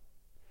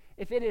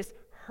 if it is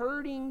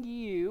hurting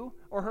you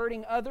or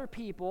hurting other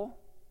people,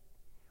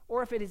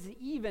 or if it is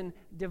even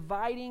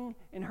dividing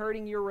and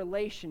hurting your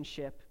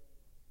relationship,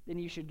 then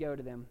you should go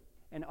to them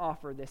and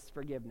offer this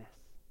forgiveness.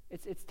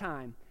 It's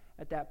time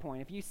at that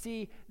point. If you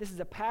see this is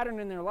a pattern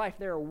in their life,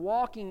 they're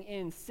walking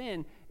in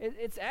sin,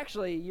 it's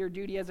actually your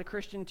duty as a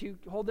Christian to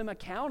hold them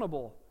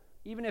accountable.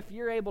 Even if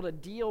you're able to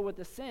deal with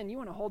the sin, you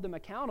want to hold them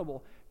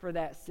accountable for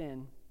that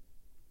sin.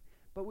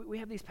 But we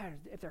have these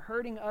patterns. If they're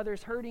hurting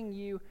others, hurting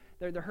you,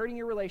 they're hurting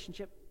your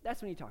relationship,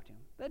 that's when you talk to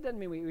them. That doesn't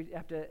mean we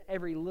have to,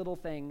 every little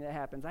thing that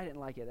happens, I didn't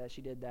like it that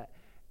she did that.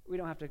 We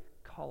don't have to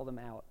call them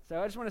out.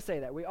 So I just want to say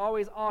that. We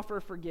always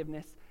offer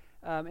forgiveness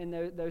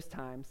in those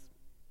times.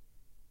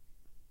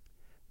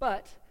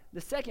 But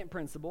the second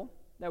principle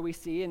that we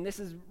see, and this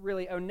is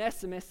really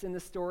Onesimus in the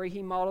story,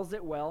 he models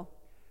it well.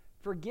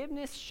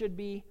 Forgiveness should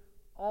be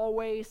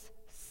always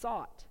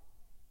sought.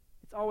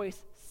 It's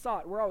always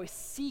sought. We're always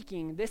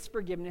seeking this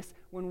forgiveness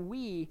when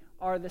we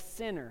are the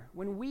sinner,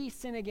 when we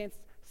sin against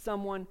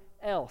someone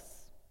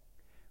else.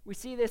 We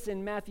see this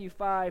in Matthew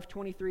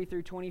 5:23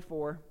 through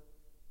 24.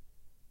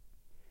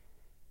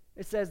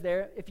 It says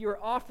there, if you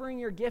are offering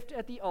your gift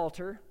at the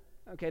altar,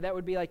 okay, that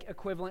would be like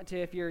equivalent to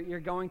if you're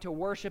going to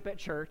worship at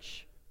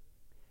church.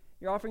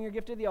 You're offering your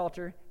gift at the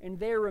altar, and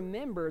there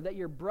remember that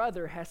your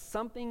brother has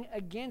something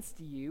against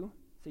you,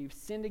 so you've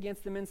sinned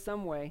against them in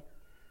some way.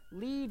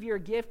 Leave your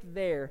gift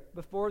there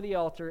before the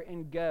altar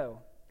and go.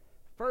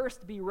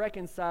 First be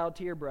reconciled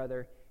to your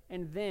brother,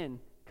 and then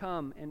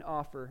come and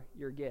offer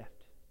your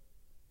gift.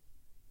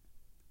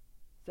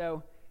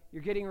 So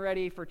you're getting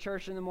ready for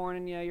church in the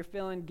morning, you're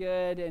feeling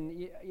good,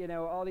 and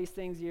all these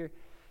things.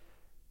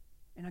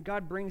 And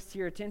God brings to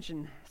your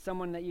attention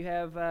someone that you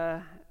have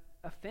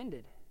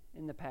offended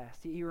in the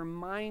past. He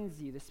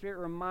reminds you, the Spirit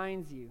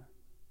reminds you.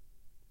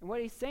 And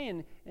what he's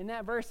saying in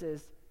that verse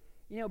is,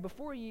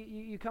 before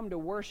you come to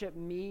worship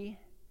me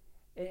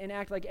and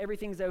act like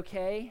everything's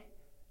okay,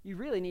 you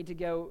really need to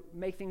go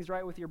make things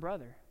right with your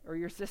brother or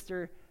your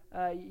sister.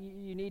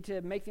 You need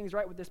to make things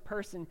right with this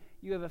person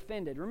you have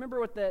offended. Remember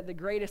what the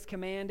greatest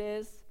command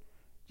is?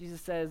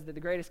 Jesus says that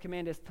the greatest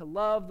command is to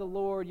love the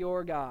Lord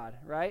your God,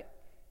 right?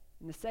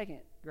 And the second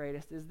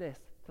greatest is this,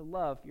 to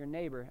love your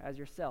neighbor as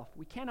yourself.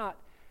 We cannot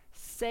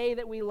say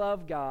that we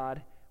love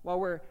God while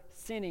we're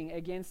sinning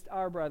against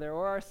our brother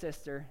or our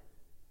sister.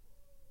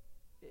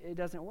 It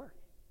doesn't work.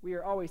 We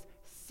are always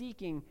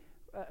seeking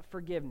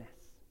forgiveness.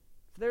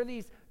 So there are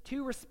these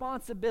two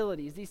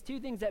responsibilities, these two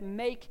things that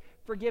make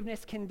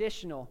forgiveness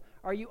conditional.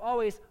 Are you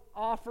always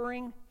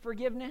offering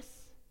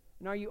forgiveness?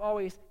 And are you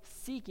always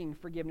seeking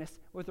forgiveness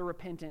with a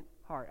repentant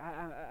heart?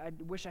 I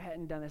wish I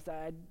hadn't done this.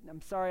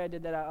 I'm sorry I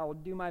did that. I'll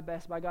do my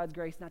best by God's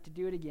grace not to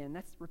do it again.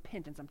 That's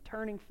repentance. I'm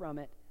turning from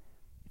it.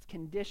 It's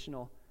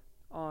conditional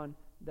on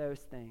those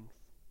things.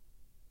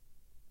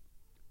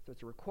 So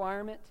it's a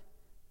requirement.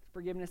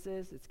 Forgiveness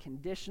is. It's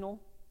conditional.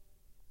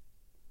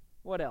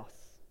 What else?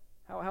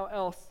 How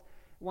else?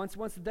 Once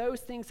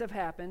those things have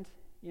happened,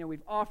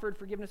 we've offered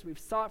forgiveness, we've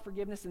sought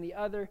forgiveness, and the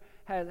other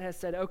has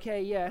said,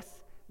 okay,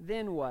 yes,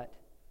 then what?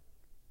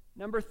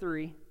 Number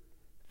 3,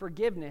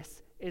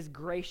 forgiveness is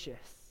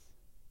gracious.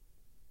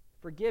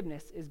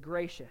 Forgiveness is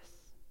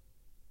gracious.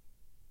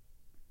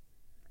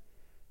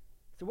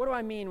 So what do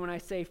I mean when I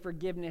say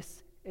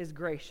forgiveness is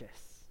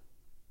gracious?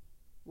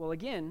 Well,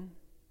 again,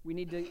 we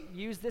need to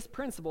use this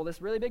principle,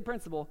 this really big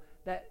principle,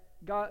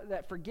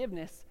 that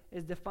forgiveness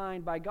is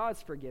defined by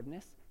God's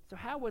forgiveness. So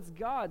how was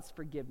God's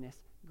forgiveness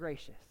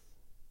gracious?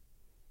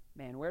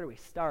 Man, where do we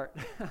start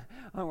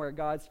on where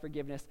God's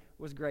forgiveness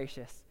was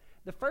gracious?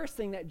 The first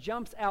thing that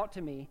jumps out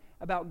to me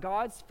about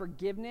God's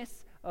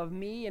forgiveness of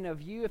me and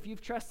of you, if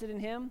you've trusted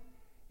in him,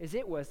 is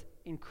it was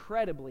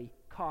incredibly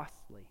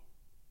costly.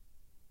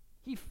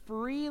 He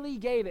freely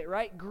gave it,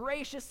 right?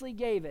 Graciously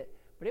gave it,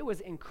 but it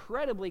was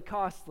incredibly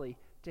costly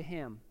to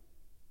him.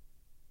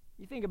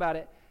 You think about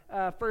it.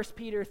 1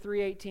 Peter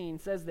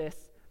 3:18 says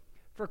this,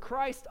 for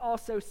Christ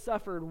also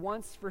suffered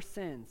once for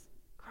sins.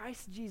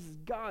 Christ Jesus,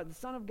 God, the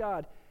Son of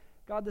God,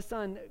 God the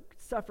Son,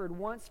 suffered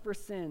once for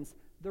sins,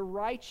 the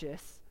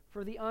righteous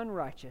for the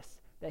unrighteous,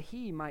 that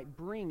he might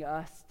bring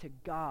us to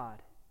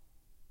God.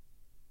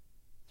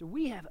 So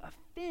we have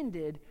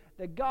offended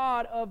the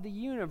God of the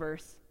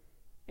universe,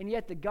 and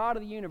yet the God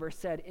of the universe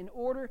said, in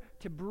order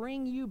to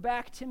bring you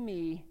back to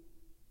me,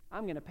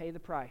 I'm going to pay the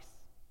price.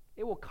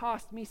 It will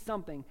cost me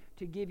something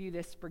to give you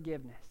this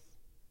forgiveness.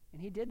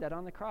 And he did that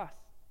on the cross.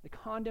 The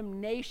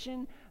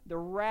condemnation, the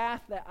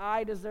wrath that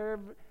I deserve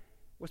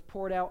was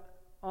poured out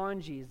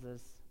on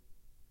Jesus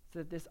so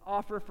that this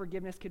offer of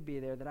forgiveness could be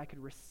there, that I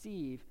could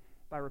receive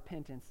by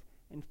repentance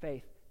and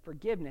faith.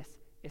 Forgiveness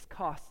is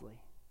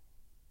costly.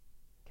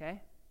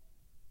 Okay?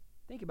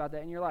 Think about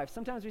that in your life.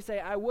 Sometimes we say,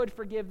 I would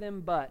forgive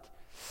them, but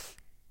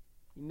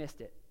you missed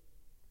it.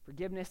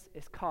 Forgiveness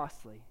is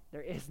costly.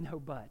 There is no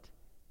but.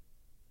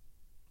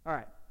 All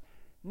right.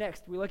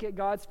 Next, we look at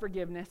God's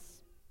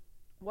forgiveness.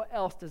 What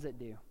else does it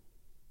do?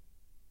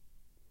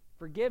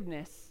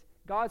 Forgiveness,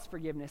 God's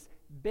forgiveness,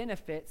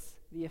 benefits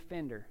the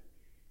offender.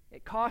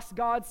 It costs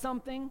God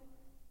something,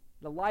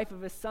 the life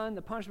of his son,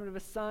 the punishment of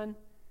his son,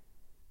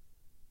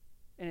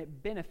 and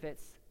it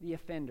benefits the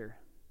offender.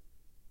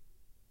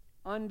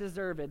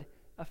 Undeserved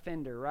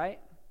offender,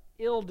 right?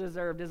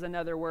 Ill-deserved is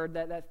another word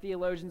that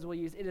theologians will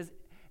use. It is,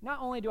 not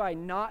only do I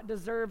not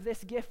deserve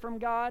this gift from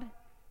God,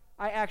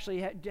 I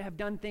actually have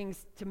done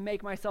things to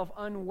make myself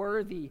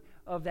unworthy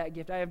of that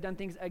gift. I have done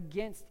things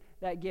against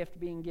that gift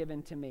being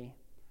given to me.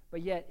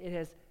 But yet it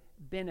has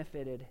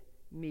benefited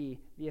me,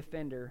 the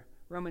offender.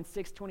 Romans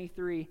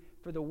 6:23,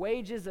 for the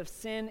wages of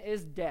sin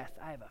is death.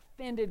 I have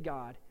offended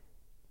God,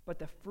 but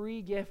the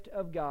free gift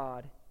of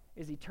God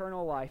is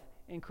eternal life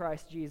in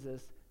Christ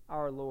Jesus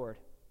our Lord.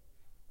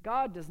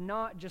 God does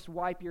not just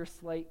wipe your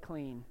slate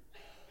clean.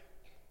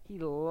 He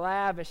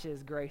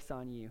lavishes grace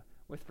on you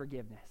with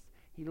forgiveness.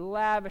 He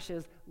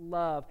lavishes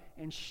love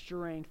and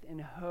strength and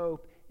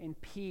hope and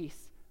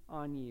peace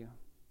on you.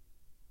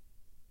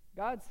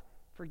 God's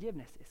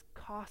forgiveness is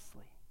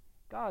costly.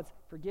 God's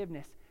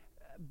forgiveness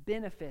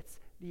benefits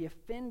the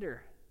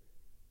offender.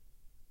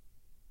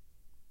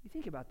 You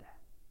think about that.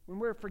 When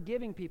we're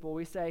forgiving people,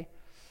 we say,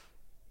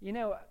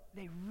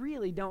 they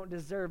really don't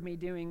deserve me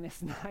doing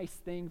this nice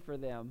thing for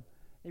them.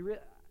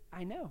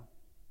 I know.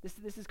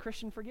 This is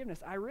Christian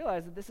forgiveness. I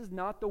realize that this is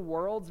not the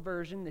world's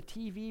version, the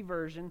TV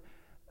version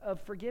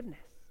of forgiveness.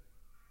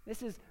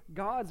 This is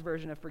God's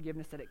version of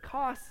forgiveness, that it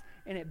costs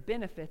and it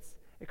benefits.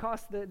 It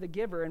costs the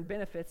giver and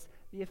benefits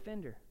the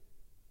offender.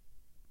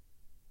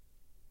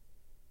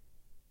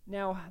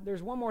 Now,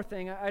 there's one more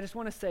thing. I just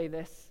want to say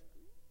this.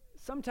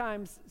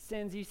 Sometimes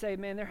sins, you say,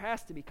 man, there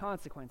has to be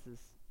consequences.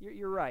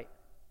 You're right.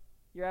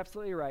 You're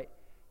absolutely right.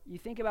 You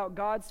think about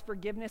God's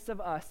forgiveness of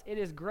us. It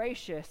is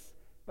gracious,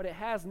 but it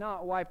has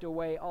not wiped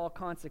away all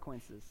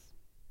consequences.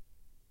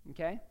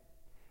 Okay?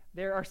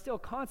 There are still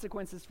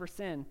consequences for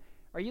sin.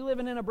 Are you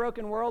living in a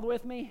broken world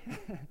with me?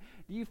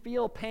 Do you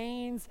feel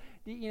pains?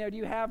 Do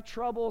you have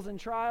troubles and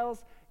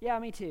trials? Yeah,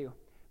 me too.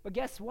 But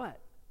guess what?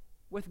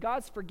 With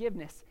God's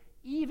forgiveness,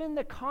 even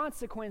the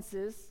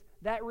consequences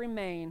that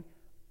remain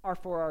are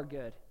for our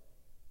good.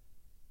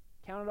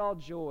 Count it all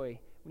joy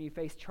when you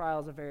face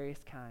trials of various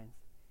kinds.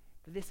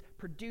 For this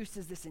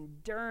produces this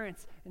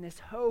endurance and this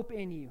hope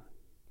in you.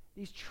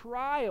 These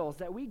trials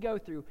that we go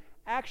through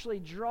actually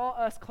draw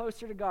us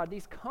closer to God.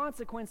 These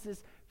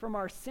consequences from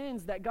our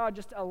sins that God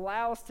just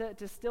allows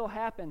to still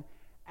happen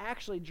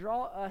actually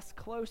draw us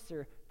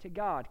closer to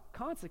God.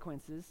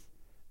 Consequences,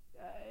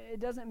 it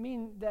doesn't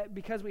mean that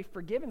because we've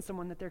forgiven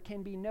someone that there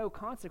can be no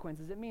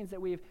consequences. It means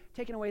that we've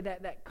taken away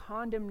that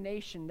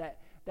condemnation,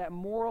 that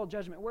moral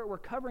judgment. We're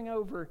covering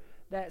over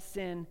that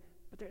sin,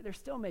 but there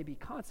still may be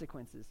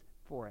consequences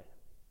for it.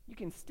 You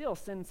can still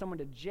send someone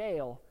to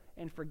jail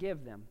and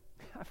forgive them.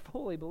 I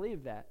fully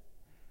believe that.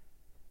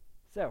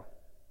 So,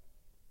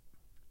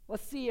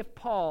 let's see if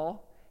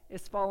Paul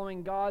is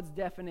following God's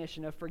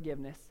definition of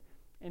forgiveness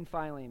in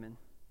Philemon.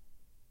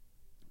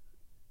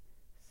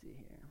 Let's see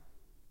here.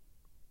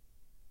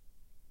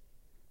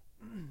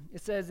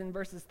 It says in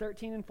verses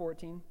 13 and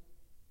 14,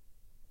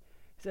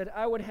 it said,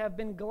 I would have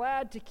been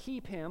glad to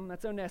keep him,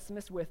 that's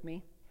Onesimus, with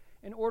me,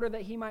 in order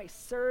that he might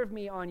serve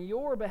me on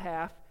your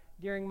behalf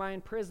during my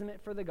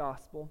imprisonment for the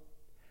gospel.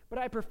 But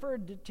I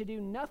preferred to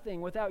do nothing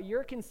without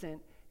your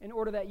consent, in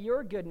order that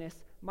your goodness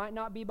might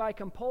not be by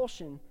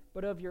compulsion,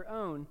 but of your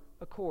own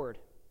accord.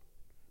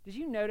 Did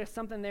you notice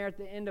something there at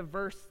the end of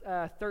verse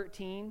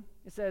 13?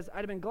 It says, I'd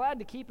have been glad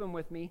to keep him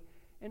with me,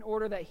 in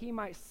order that he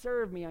might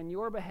serve me on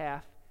your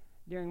behalf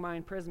during my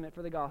imprisonment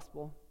for the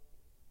gospel.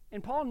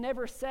 And Paul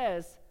never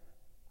says,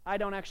 I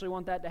don't actually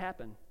want that to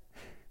happen.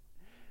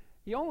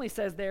 He only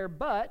says there,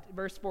 but,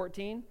 verse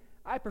 14,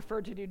 I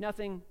prefer to do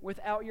nothing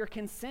without your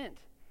consent,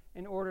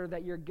 in order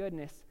that your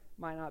goodness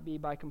might not be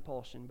by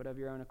compulsion, but of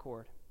your own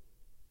accord.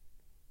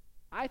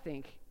 I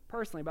think,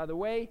 personally, by the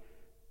way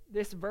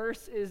this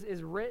verse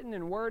is written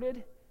and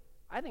worded,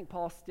 I think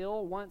Paul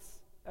still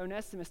wants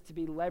Onesimus to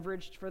be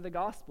leveraged for the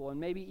gospel and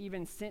maybe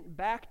even sent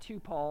back to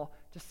Paul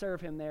to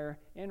serve him there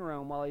in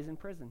Rome while he's in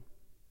prison.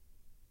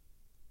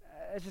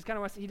 It's just kind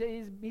of what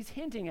he's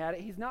hinting at it.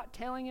 He's not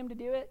telling him to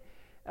do it,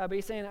 but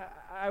he's saying,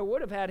 I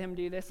would have had him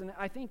do this, and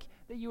I think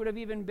that you would have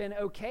even been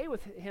okay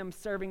with him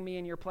serving me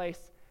in your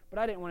place, but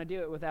I didn't want to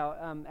do it without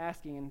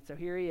asking, and so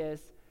here he is.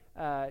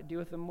 Do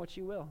with him what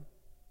you will.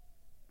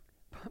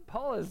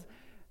 Paul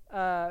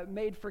has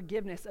made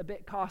forgiveness a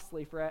bit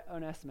costly for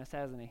Onesimus,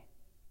 hasn't he?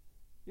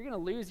 You're going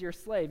to lose your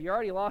slave. You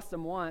already lost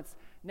him once.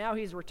 Now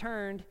he's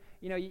returned.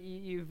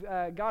 You've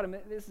got him.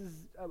 This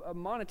is a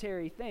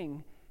monetary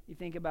thing. You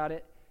think about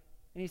it.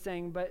 And he's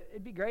saying, but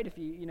it'd be great if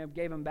you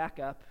gave him back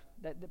up.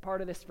 That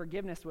part of this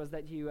forgiveness was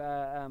that you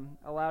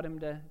allowed him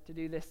to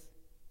do this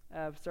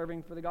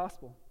serving for the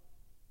gospel.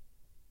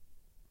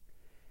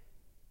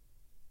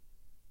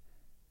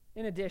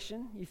 In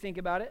addition, you think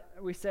about it,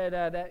 we said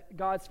that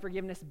God's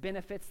forgiveness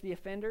benefits the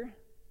offender.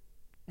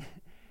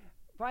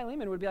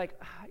 Philemon would be like,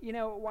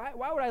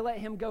 why would I let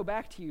him go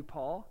back to you,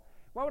 Paul?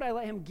 Why would I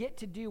let him get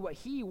to do what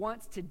he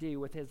wants to do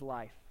with his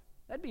life?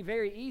 That'd be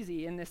very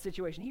easy in this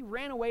situation. He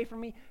ran away from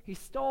me. He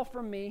stole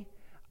from me.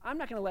 I'm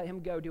not going to let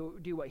him go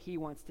do what he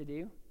wants to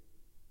do.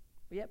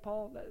 But yet,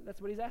 Paul, that's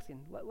what he's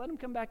asking. Let him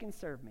come back and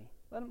serve me.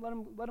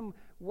 Let him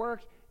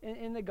work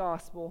in the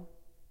gospel.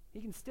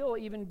 He can still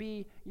even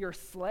be your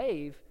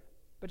slave,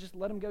 but just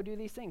let him go do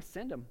these things.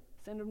 Send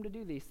him to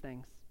do these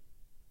things.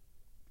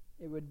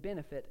 It would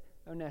benefit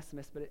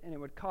Onesimus, and it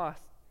would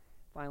cost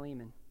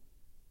Philemon.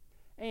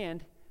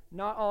 And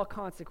not all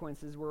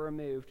consequences were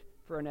removed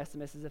for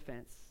Onesimus'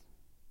 offense.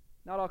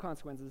 Not all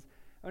consequences.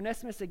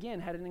 Onesimus, again,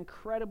 had an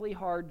incredibly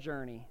hard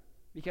journey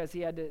because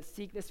he had to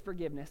seek this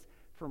forgiveness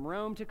from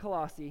Rome to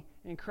Colossae,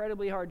 an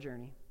incredibly hard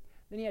journey.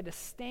 Then he had to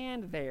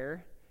stand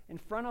there in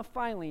front of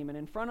Philemon,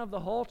 in front of the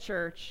whole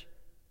church,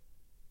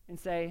 and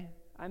say,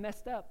 I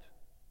messed up.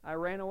 I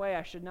ran away.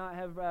 I should not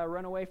have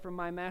run away from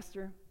my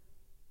master.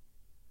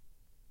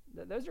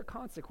 Those are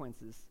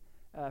consequences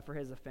for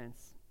his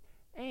offense.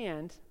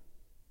 And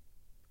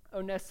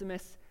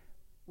Onesimus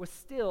was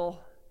still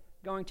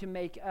going to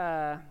make,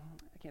 I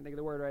can't think of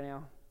the word right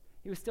now.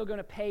 He was still going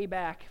to pay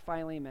back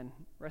Philemon.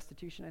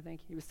 Restitution, I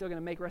think. He was still going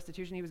to make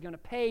restitution. He was going to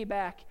pay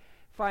back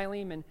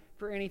Philemon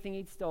for anything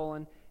he'd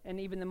stolen. and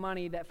even the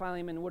money that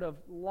Philemon would have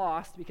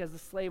lost because the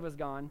slave was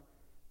gone.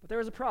 But there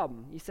was a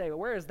problem. You say, well,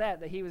 where is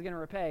that he was going to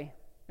repay?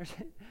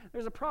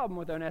 There's a problem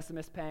with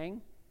Onesimus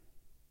paying.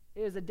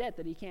 It is a debt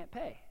that he can't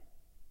pay.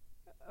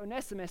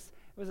 Onesimus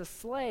was a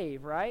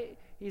slave, right?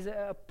 He's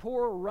a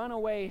poor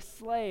runaway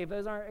slave.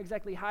 Those aren't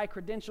exactly high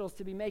credentials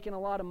to be making a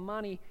lot of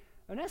money.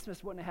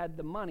 Onesimus wouldn't have had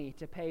the money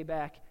to pay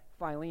back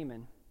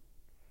Philemon.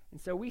 And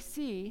so we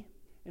see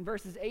in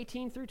verses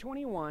 18 through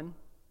 21,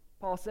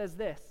 Paul says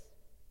this: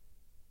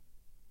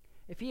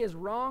 if he has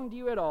wronged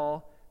you at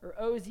all or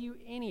owes you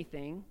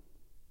anything,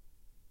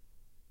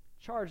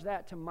 charge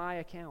that to my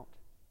account.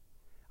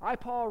 I,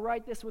 Paul,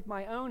 write this with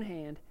my own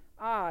hand.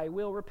 I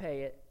will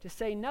repay it, to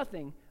say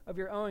nothing of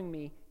your owing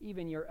me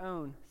even your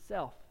own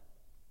self.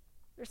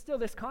 There's still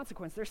this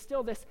consequence. There's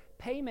still this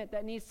payment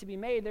that needs to be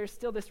made. There's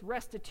still this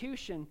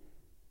restitution.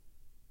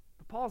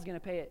 But Paul's going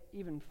to pay it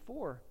even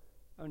for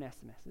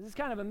Onesimus. This is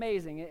kind of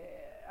amazing.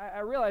 I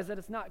realize that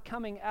it's not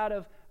coming out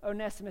of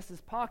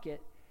Onesimus's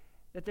pocket,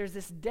 that there's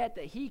this debt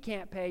that he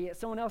can't pay, yet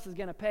someone else is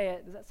going to pay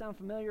it. Does that sound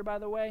familiar, by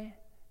the way?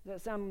 Does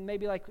that sound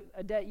maybe like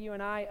a debt you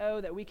and I owe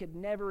that we could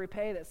never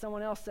repay, that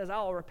someone else says,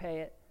 I'll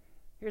repay it?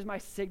 Here's my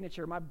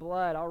signature, my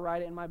blood. I'll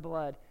write it in my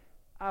blood.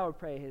 I will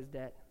pay his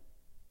debt.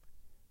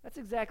 That's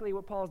exactly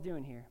what Paul's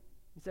doing here.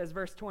 He says,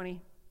 verse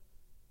 20,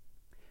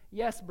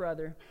 yes,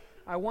 brother,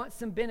 I want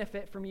some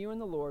benefit from you in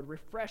the Lord.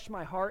 Refresh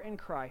my heart in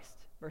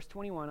Christ. Verse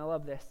 21, I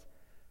love this.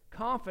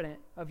 Confident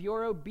of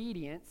your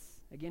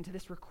obedience, again to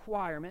this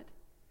requirement,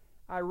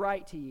 I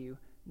write to you,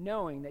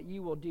 knowing that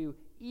you will do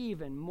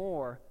even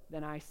more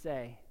than I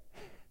say.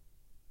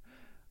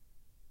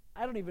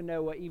 I don't even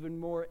know what even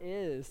more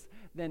is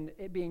than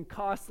it being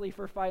costly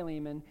for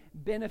Philemon,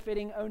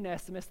 benefiting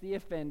Onesimus the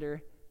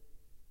offender.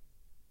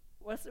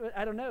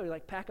 I don't know,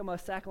 like pack him a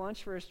sack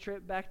lunch for his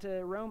trip back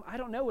to Rome. I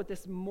don't know what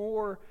this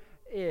more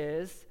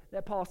is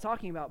that Paul's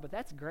talking about, but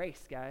that's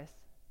grace, guys.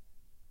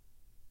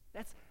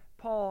 That's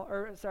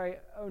Philemon.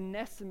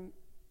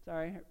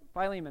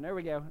 There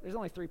we go. There's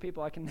only 3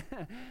 people I can,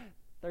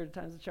 third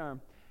time's the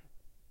charm.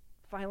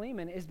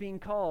 Philemon is being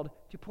called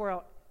to pour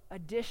out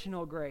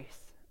additional grace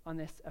on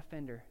this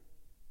offender.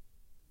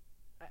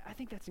 I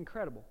think that's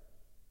incredible.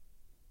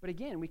 But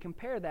again, we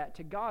compare that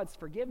to God's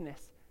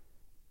forgiveness,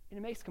 and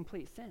it makes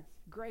complete sense.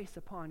 Grace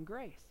upon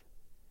grace.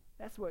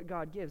 That's what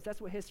God gives. That's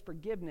what his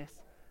forgiveness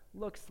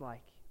looks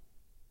like.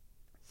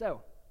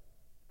 So,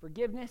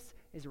 forgiveness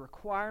is a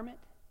requirement.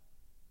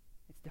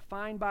 It's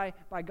defined by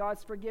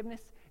God's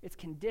forgiveness. It's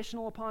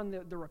conditional upon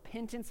the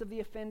repentance of the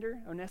offender.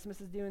 Onesimus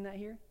is doing that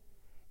here.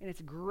 And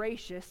it's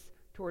gracious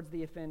towards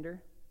the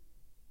offender.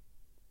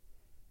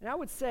 And I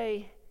would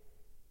say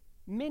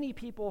many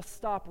people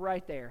stop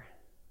right there.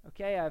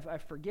 Okay,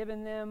 I've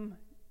forgiven them.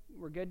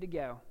 We're good to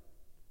go.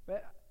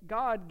 But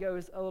God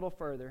goes a little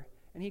further,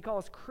 and he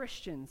calls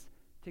Christians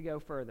to go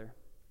further.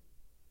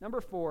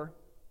 Number 4,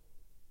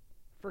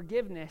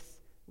 forgiveness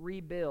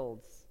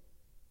rebuilds.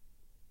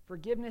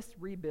 Forgiveness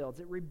rebuilds.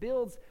 It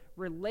rebuilds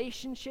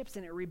relationships,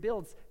 and it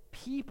rebuilds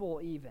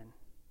people even.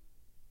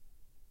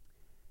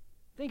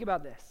 Think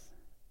about this.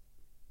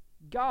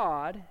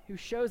 God, who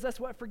shows us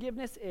what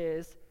forgiveness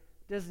is,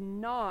 does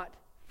not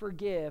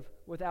forgive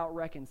without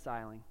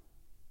reconciling.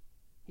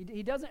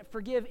 He doesn't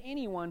forgive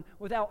anyone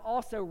without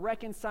also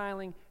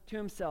reconciling to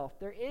himself.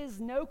 There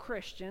is no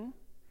Christian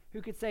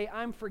who could say,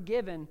 I'm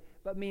forgiven,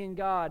 but me and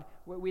God,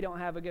 we don't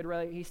have a good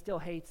relationship. He still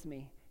hates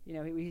me. You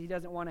know, he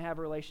doesn't want to have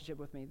a relationship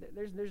with me.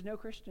 There's no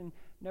Christian,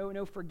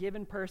 no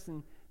forgiven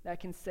person that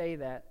can say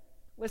that.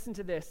 Listen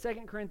to this,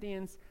 2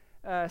 Corinthians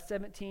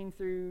 17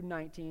 through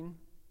 19.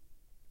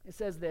 It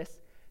says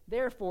this,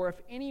 therefore, if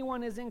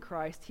anyone is in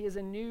Christ, he is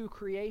a new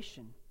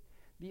creation.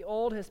 The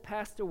old has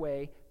passed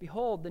away.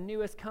 Behold, the new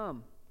has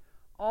come.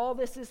 All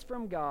this is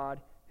from God,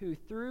 who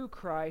through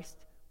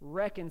Christ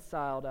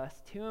reconciled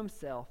us to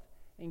himself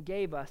and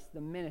gave us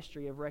the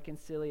ministry of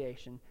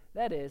reconciliation.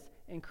 That is,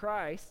 in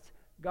Christ,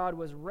 God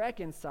was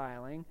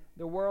reconciling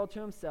the world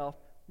to himself,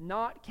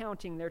 not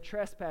counting their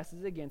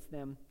trespasses against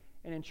them,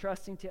 and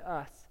entrusting to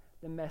us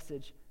the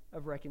message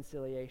of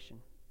reconciliation.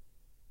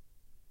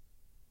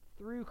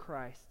 Through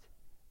Christ,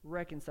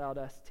 reconciled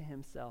us to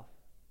himself.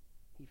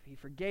 He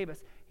forgave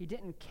us. He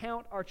didn't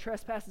count our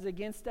trespasses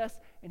against us,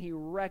 and he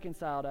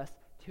reconciled us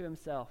to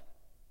himself.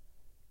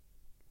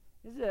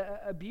 This is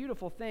a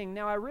beautiful thing.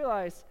 Now, I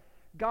realize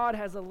God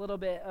has a little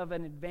bit of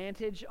an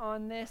advantage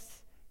on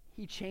this.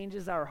 He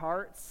changes our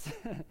hearts.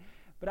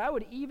 But I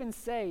would even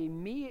say,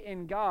 me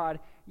and God,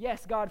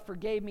 yes, God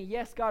forgave me.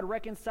 Yes, God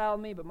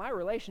reconciled me. But my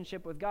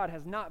relationship with God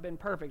has not been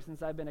perfect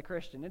since I've been a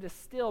Christian. It has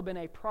still been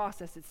a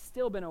process. It's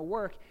still been a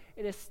work.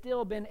 It has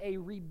still been a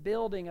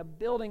rebuilding, a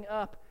building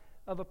up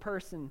of a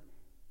person,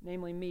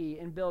 namely me,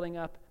 and building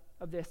up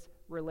of this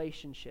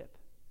relationship.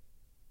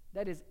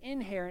 That is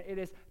inherent. It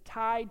is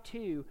tied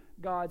to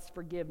God's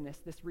forgiveness,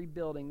 this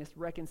rebuilding, this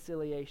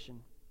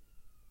reconciliation.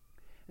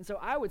 And so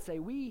I would say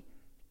we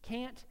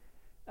can't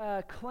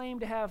claim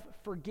to have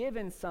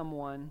forgiven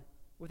someone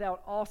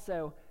without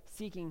also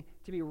seeking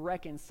to be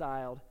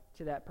reconciled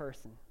to that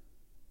person.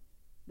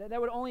 That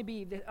would only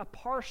be a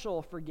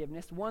partial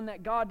forgiveness, one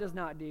that God does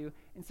not do,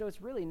 and so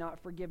it's really not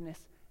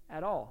forgiveness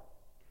at all.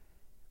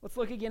 Let's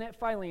look again at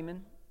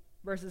Philemon,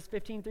 verses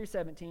 15 through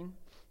 17.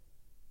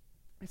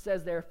 It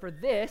says there, "For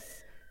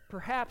this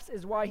perhaps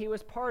is why he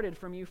was parted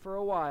from you for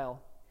a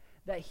while,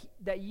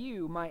 that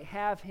you might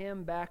have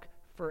him back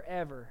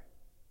forever,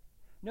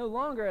 no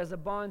longer as a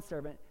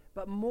bondservant,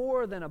 but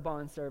more than a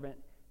bondservant,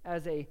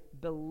 as a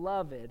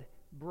beloved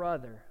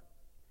brother,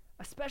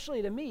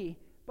 especially to me,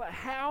 but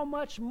how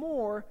much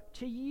more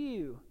to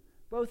you,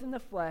 both in the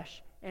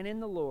flesh and in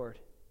the Lord.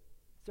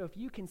 So if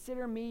you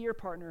consider me your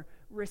partner,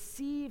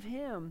 receive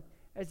him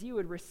as you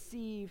would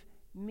receive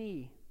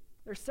me."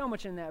 There's so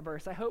much in that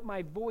verse. I hope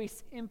my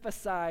voice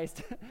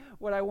emphasized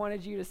what I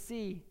wanted you to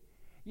see.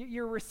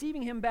 You're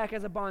receiving him back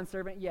as a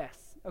bondservant,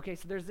 yes. Okay,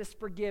 so there's this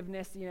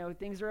forgiveness,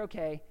 things are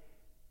okay,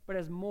 but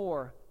as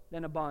more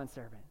than a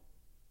bondservant,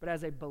 but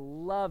as a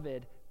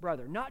beloved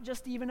brother. Not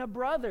just even a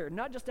brother,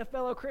 not just a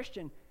fellow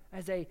Christian,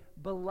 as a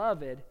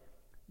beloved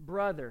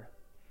brother.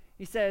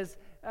 He says,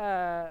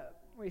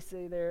 we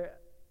say there,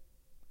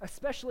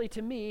 especially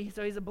to me,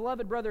 so he's a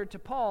beloved brother to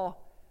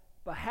Paul,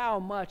 but how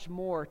much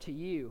more to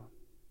you?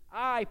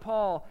 I,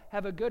 Paul,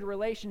 have a good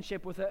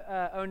relationship with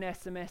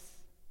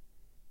Onesimus,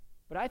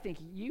 but I think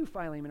you,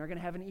 Philemon, are going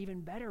to have an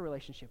even better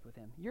relationship with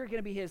him. You're going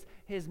to be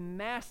his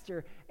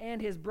master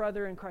and his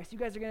brother in Christ. You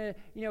guys are going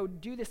to,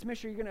 do this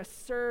mission. You're going to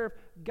serve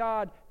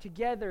God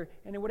together,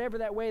 and in whatever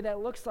that way that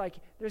looks like,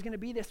 there's going to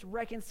be this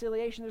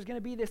reconciliation. There's going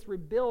to be this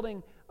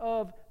rebuilding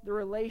of the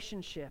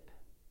relationship.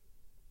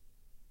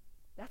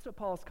 That's what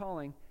Paul is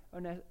calling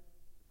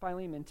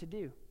Philemon to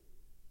do.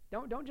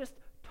 Don't just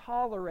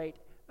tolerate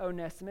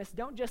Onesimus.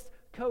 Don't just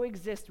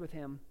coexist with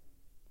him.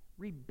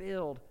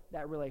 Rebuild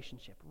that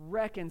relationship.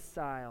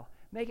 Reconcile.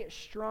 Make it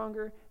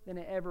stronger than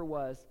it ever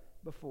was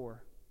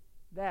before.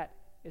 That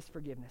is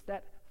forgiveness.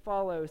 That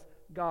follows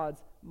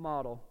God's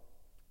model.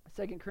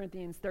 2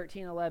 Corinthians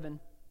 13:11.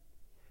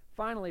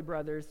 "Finally,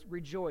 brothers,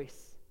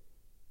 rejoice.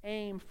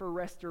 Aim for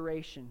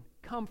restoration.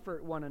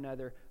 Comfort one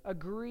another.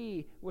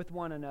 Agree with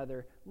one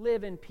another.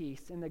 Live in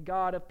peace, and the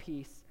God of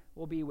peace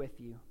will be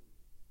with you."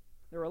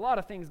 There were a lot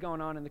of things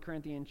going on in the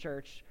Corinthian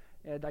church,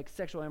 like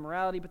sexual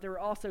immorality, but there were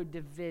also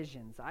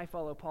divisions. I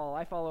follow Paul.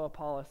 I follow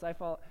Apollos. I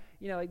follow,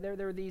 there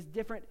were these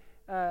different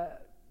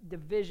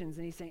divisions,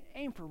 and he's saying,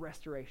 aim for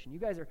restoration. You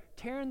guys are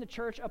tearing the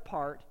church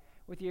apart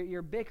with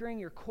your bickering,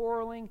 your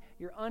quarreling,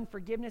 your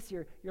unforgiveness,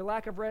 your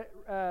lack of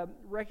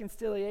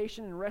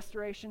reconciliation and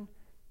restoration.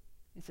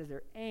 It says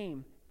there,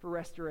 aim for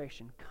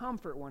restoration.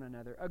 Comfort one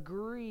another.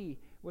 Agree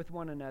with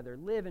one another.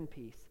 Live in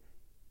peace.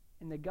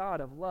 And the God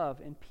of love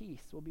and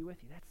peace will be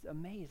with you. That's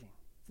amazing.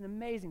 It's an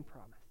amazing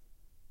promise.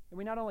 And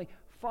we not only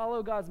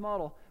follow God's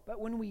model, but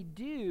when we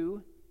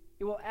do,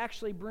 it will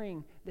actually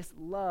bring this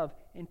love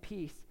and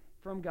peace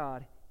from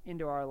God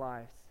into our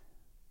lives.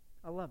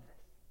 I love this.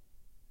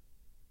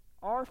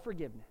 Our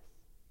forgiveness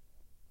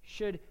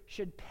should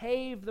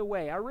pave the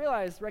way. I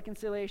realize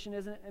reconciliation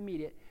isn't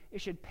immediate.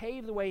 It should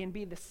pave the way and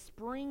be the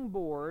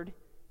springboard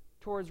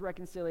towards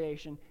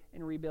reconciliation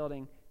and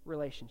rebuilding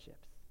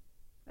relationships.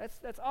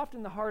 That's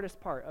often the hardest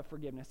part of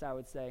forgiveness, I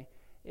would say,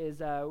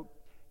 is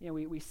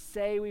we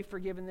say we've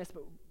forgiven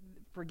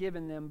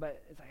them,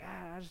 but it's like,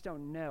 I just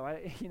don't know.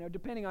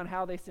 Depending on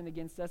how they sinned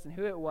against us and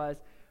who it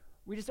was,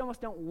 we just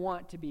almost don't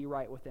want to be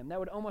right with them. That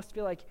would almost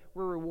feel like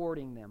we're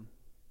rewarding them.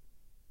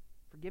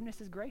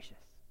 Forgiveness is gracious.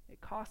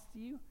 It costs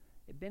you.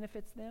 It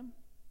benefits them.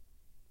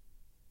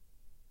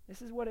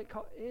 This is what it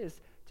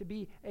is to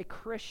be a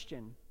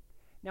Christian.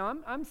 Now,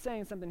 I'm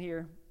saying something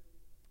here.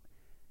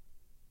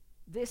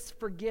 This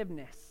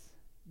forgiveness,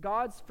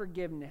 God's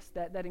forgiveness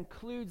that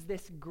includes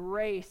this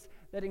grace,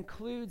 that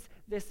includes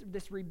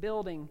this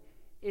rebuilding,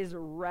 is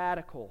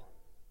radical.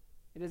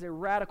 It is a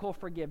radical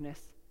forgiveness,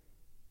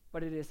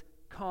 but it is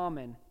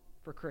common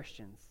for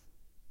Christians.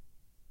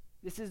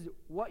 This is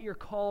what you're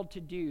called to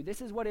do.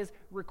 This is what is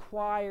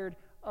required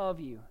of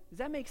you. Does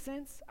that make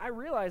sense? I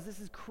realize this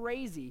is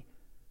crazy,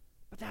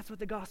 but that's what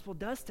the gospel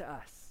does to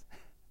us.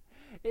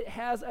 It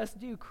has us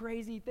do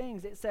crazy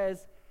things. It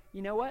says,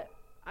 you know what?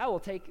 I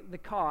will take the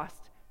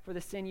cost for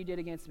the sin you did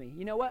against me.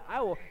 You know what? I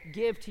will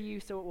give to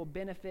you so it will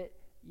benefit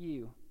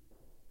you.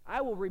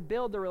 I will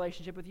rebuild the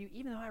relationship with you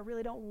even though I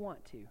really don't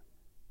want to.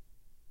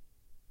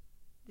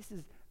 This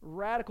is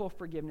radical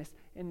forgiveness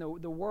in the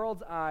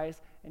world's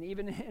eyes and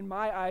even in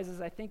my eyes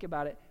as I think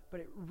about it, but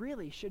it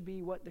really should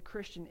be what the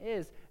Christian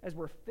is as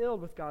we're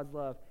filled with God's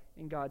love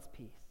and God's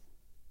peace.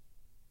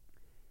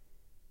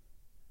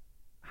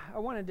 I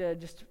wanted to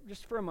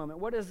just for a moment,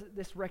 what does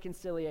this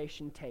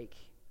reconciliation take?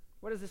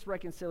 What does this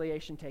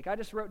reconciliation take? I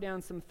just wrote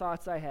down some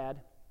thoughts I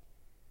had.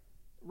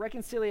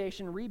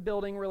 Reconciliation,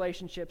 rebuilding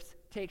relationships,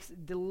 takes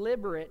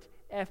deliberate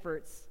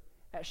efforts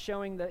at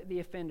showing the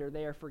offender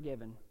they are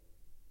forgiven.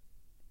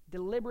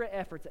 Deliberate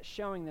efforts at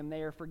showing them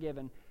they are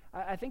forgiven.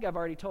 I think I've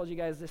already told you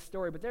guys this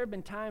story, but there have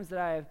been times that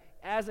I have,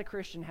 as a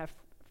Christian, have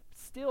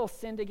still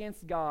sinned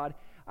against God.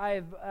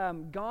 I've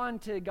gone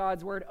to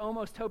God's word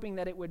almost hoping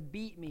that it would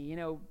beat me,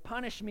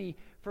 punish me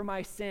for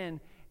my sin.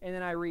 and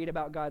then I read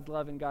about God's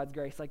love and God's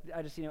grace. Like,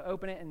 I just,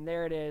 open it, and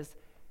there it is.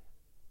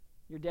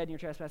 You're dead in your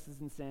trespasses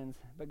and sins,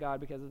 but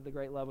God, because of the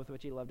great love with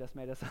which he loved us,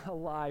 made us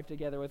alive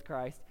together with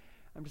Christ.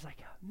 I'm just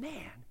like,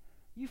 man,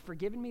 you've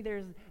forgiven me.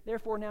 There's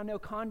therefore now no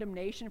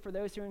condemnation for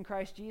those who are in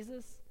Christ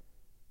Jesus.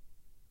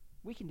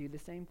 We can do the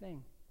same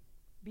thing.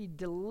 Be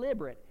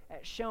deliberate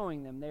at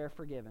showing them they are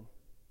forgiven.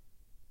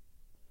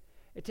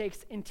 It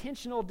takes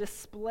intentional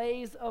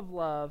displays of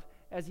love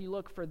as you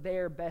look for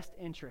their best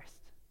interest.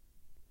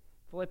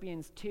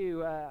 Philippians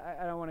 2,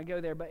 I don't want to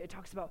go there, but it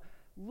talks about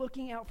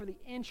looking out for the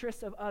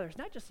interests of others,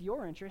 not just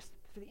your interests,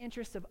 but for the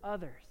interests of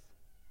others.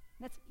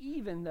 And that's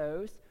even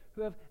those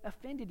who have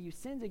offended you,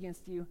 sinned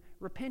against you,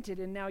 repented,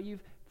 and now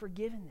you've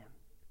forgiven them.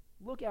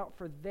 Look out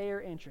for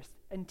their interests,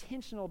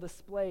 intentional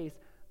displays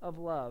of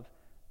love.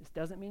 This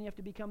doesn't mean you have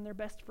to become their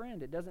best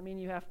friend. It doesn't mean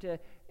you have to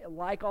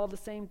like all the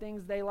same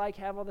things they like,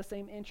 have all the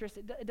same interests.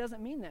 It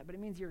doesn't mean that, but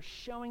it means you're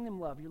showing them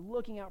love. You're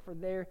looking out for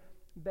their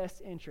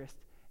best interest,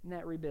 and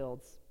that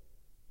rebuilds.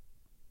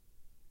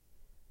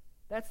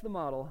 That's the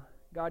model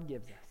God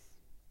gives us.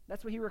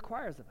 That's what he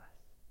requires of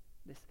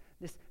us.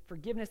 This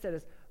forgiveness that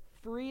is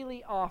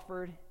freely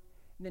offered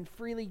and then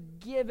freely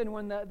given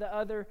when the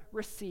other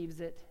receives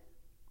it.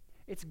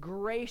 It's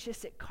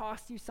gracious. It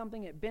costs you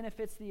something. It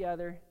benefits the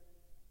other.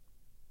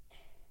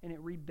 And it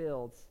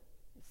rebuilds.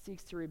 It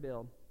seeks to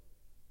rebuild.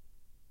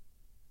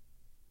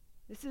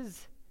 This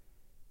is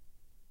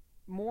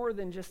more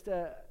than just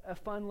a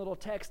fun little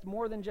text,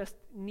 more than just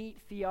neat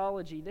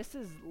theology. This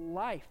is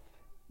life.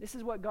 This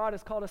is what God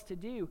has called us to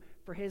do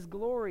for his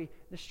glory,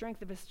 the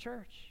strength of his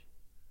church.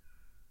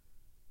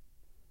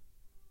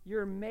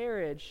 Your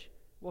marriage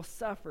will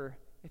suffer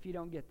if you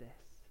don't get this.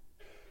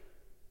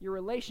 Your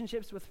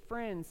relationships with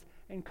friends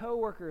and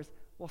coworkers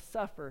will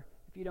suffer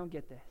if you don't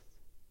get this.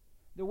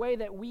 The way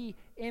that we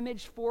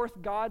image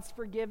forth God's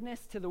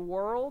forgiveness to the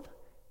world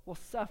will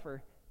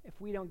suffer if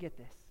we don't get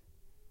this.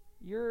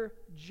 Your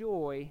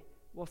joy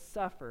will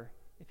suffer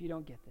if you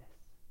don't get this.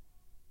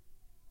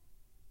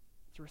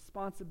 It's a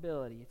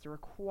responsibility. It's a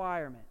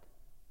requirement.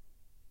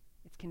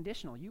 It's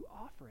conditional. You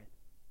offer it.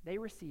 They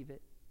receive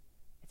it.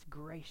 It's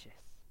gracious.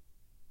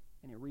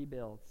 And it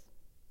rebuilds.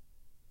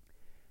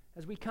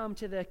 As we come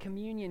to the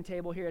communion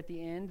table here at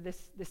the end,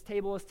 this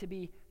table is to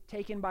be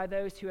taken by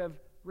those who have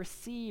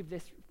received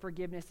this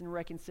forgiveness and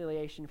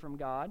reconciliation from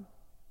God.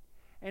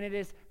 And it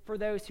is for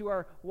those who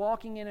are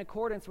walking in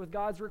accordance with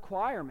God's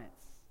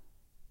requirements.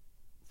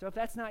 So if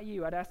that's not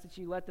you, I'd ask that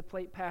you let the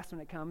plate pass when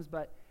it comes,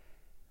 but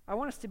I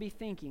want us to be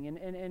thinking,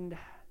 and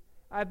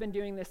I've been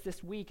doing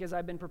this week as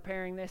I've been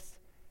preparing this.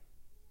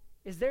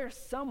 Is there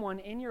someone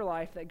in your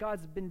life that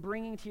God's been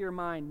bringing to your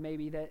mind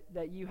maybe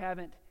that you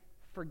haven't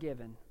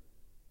forgiven?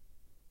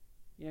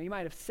 You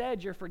might have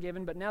said you're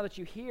forgiven, but now that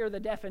you hear the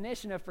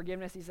definition of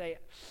forgiveness, you say,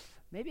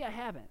 maybe I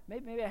haven't.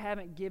 Maybe I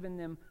haven't given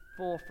them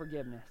full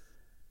forgiveness.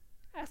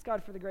 Ask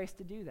God for the grace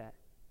to do that.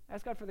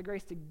 Ask God for the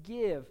grace to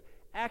give,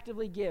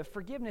 actively give.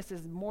 Forgiveness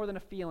is more than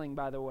a feeling,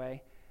 by the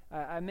way.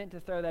 I meant to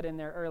throw that in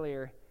there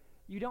earlier.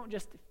 You don't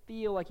just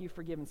feel like you've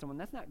forgiven someone.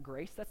 That's not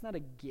grace. That's not a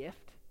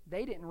gift.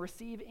 They didn't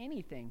receive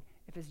anything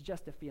if it's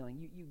just a feeling.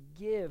 You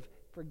give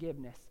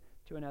forgiveness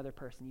to another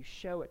person. You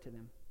show it to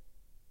them.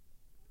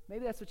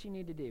 Maybe that's what you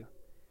need to do.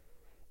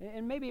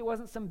 And maybe it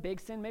wasn't some big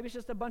sin. Maybe it's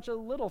just a bunch of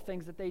little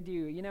things that they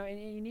do, and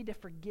you need to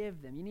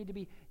forgive them. You need to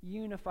be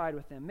unified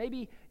with them.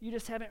 Maybe you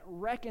just haven't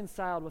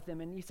reconciled with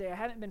them, and you say, I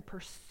haven't been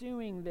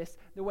pursuing this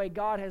the way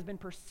God has been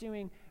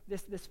pursuing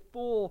this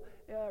full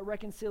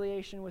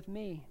reconciliation with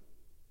me.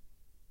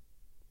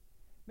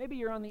 Maybe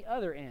you're on the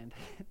other end.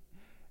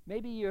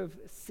 Maybe you have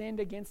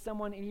sinned against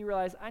someone, and you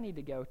realize, I need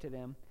to go to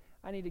them.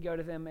 I need to go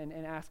to them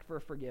and ask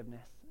for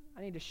forgiveness.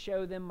 I need to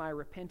show them my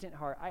repentant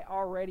heart. I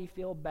already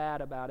feel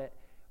bad about it.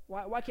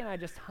 Why can't I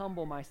just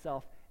humble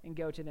myself and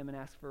go to them and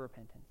ask for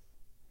repentance?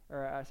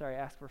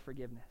 Ask for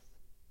forgiveness.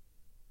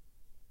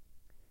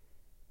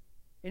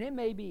 And it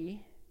may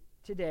be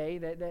today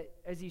that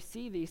as you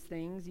see these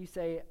things, you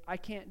say, I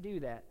can't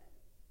do that.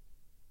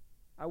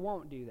 I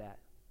won't do that.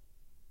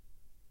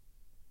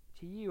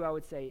 To you, I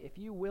would say, if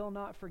you will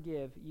not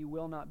forgive, you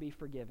will not be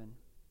forgiven.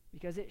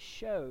 Because it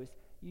shows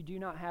you do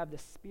not have the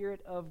Spirit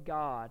of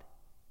God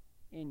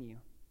in you.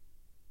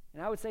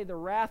 And I would say the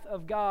wrath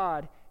of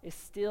God is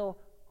still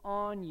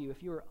on you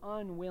if you are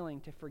unwilling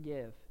to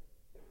forgive.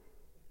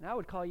 And I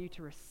would call you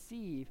to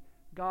receive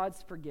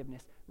God's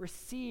forgiveness.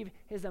 Receive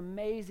his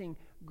amazing,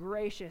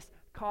 gracious,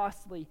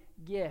 costly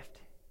gift.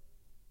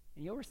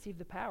 And you'll receive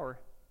the power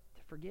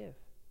to forgive.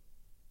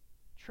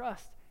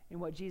 Trust in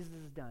what Jesus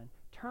has done.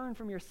 Turn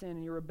from your sin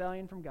and your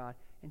rebellion from God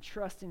and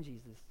trust in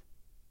Jesus.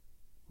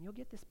 And you'll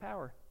get this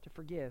power to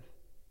forgive.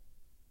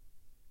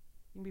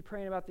 You can be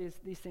praying about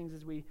these things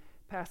as we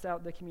pass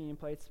out the communion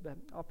plates, but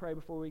I'll pray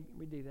before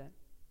we do that.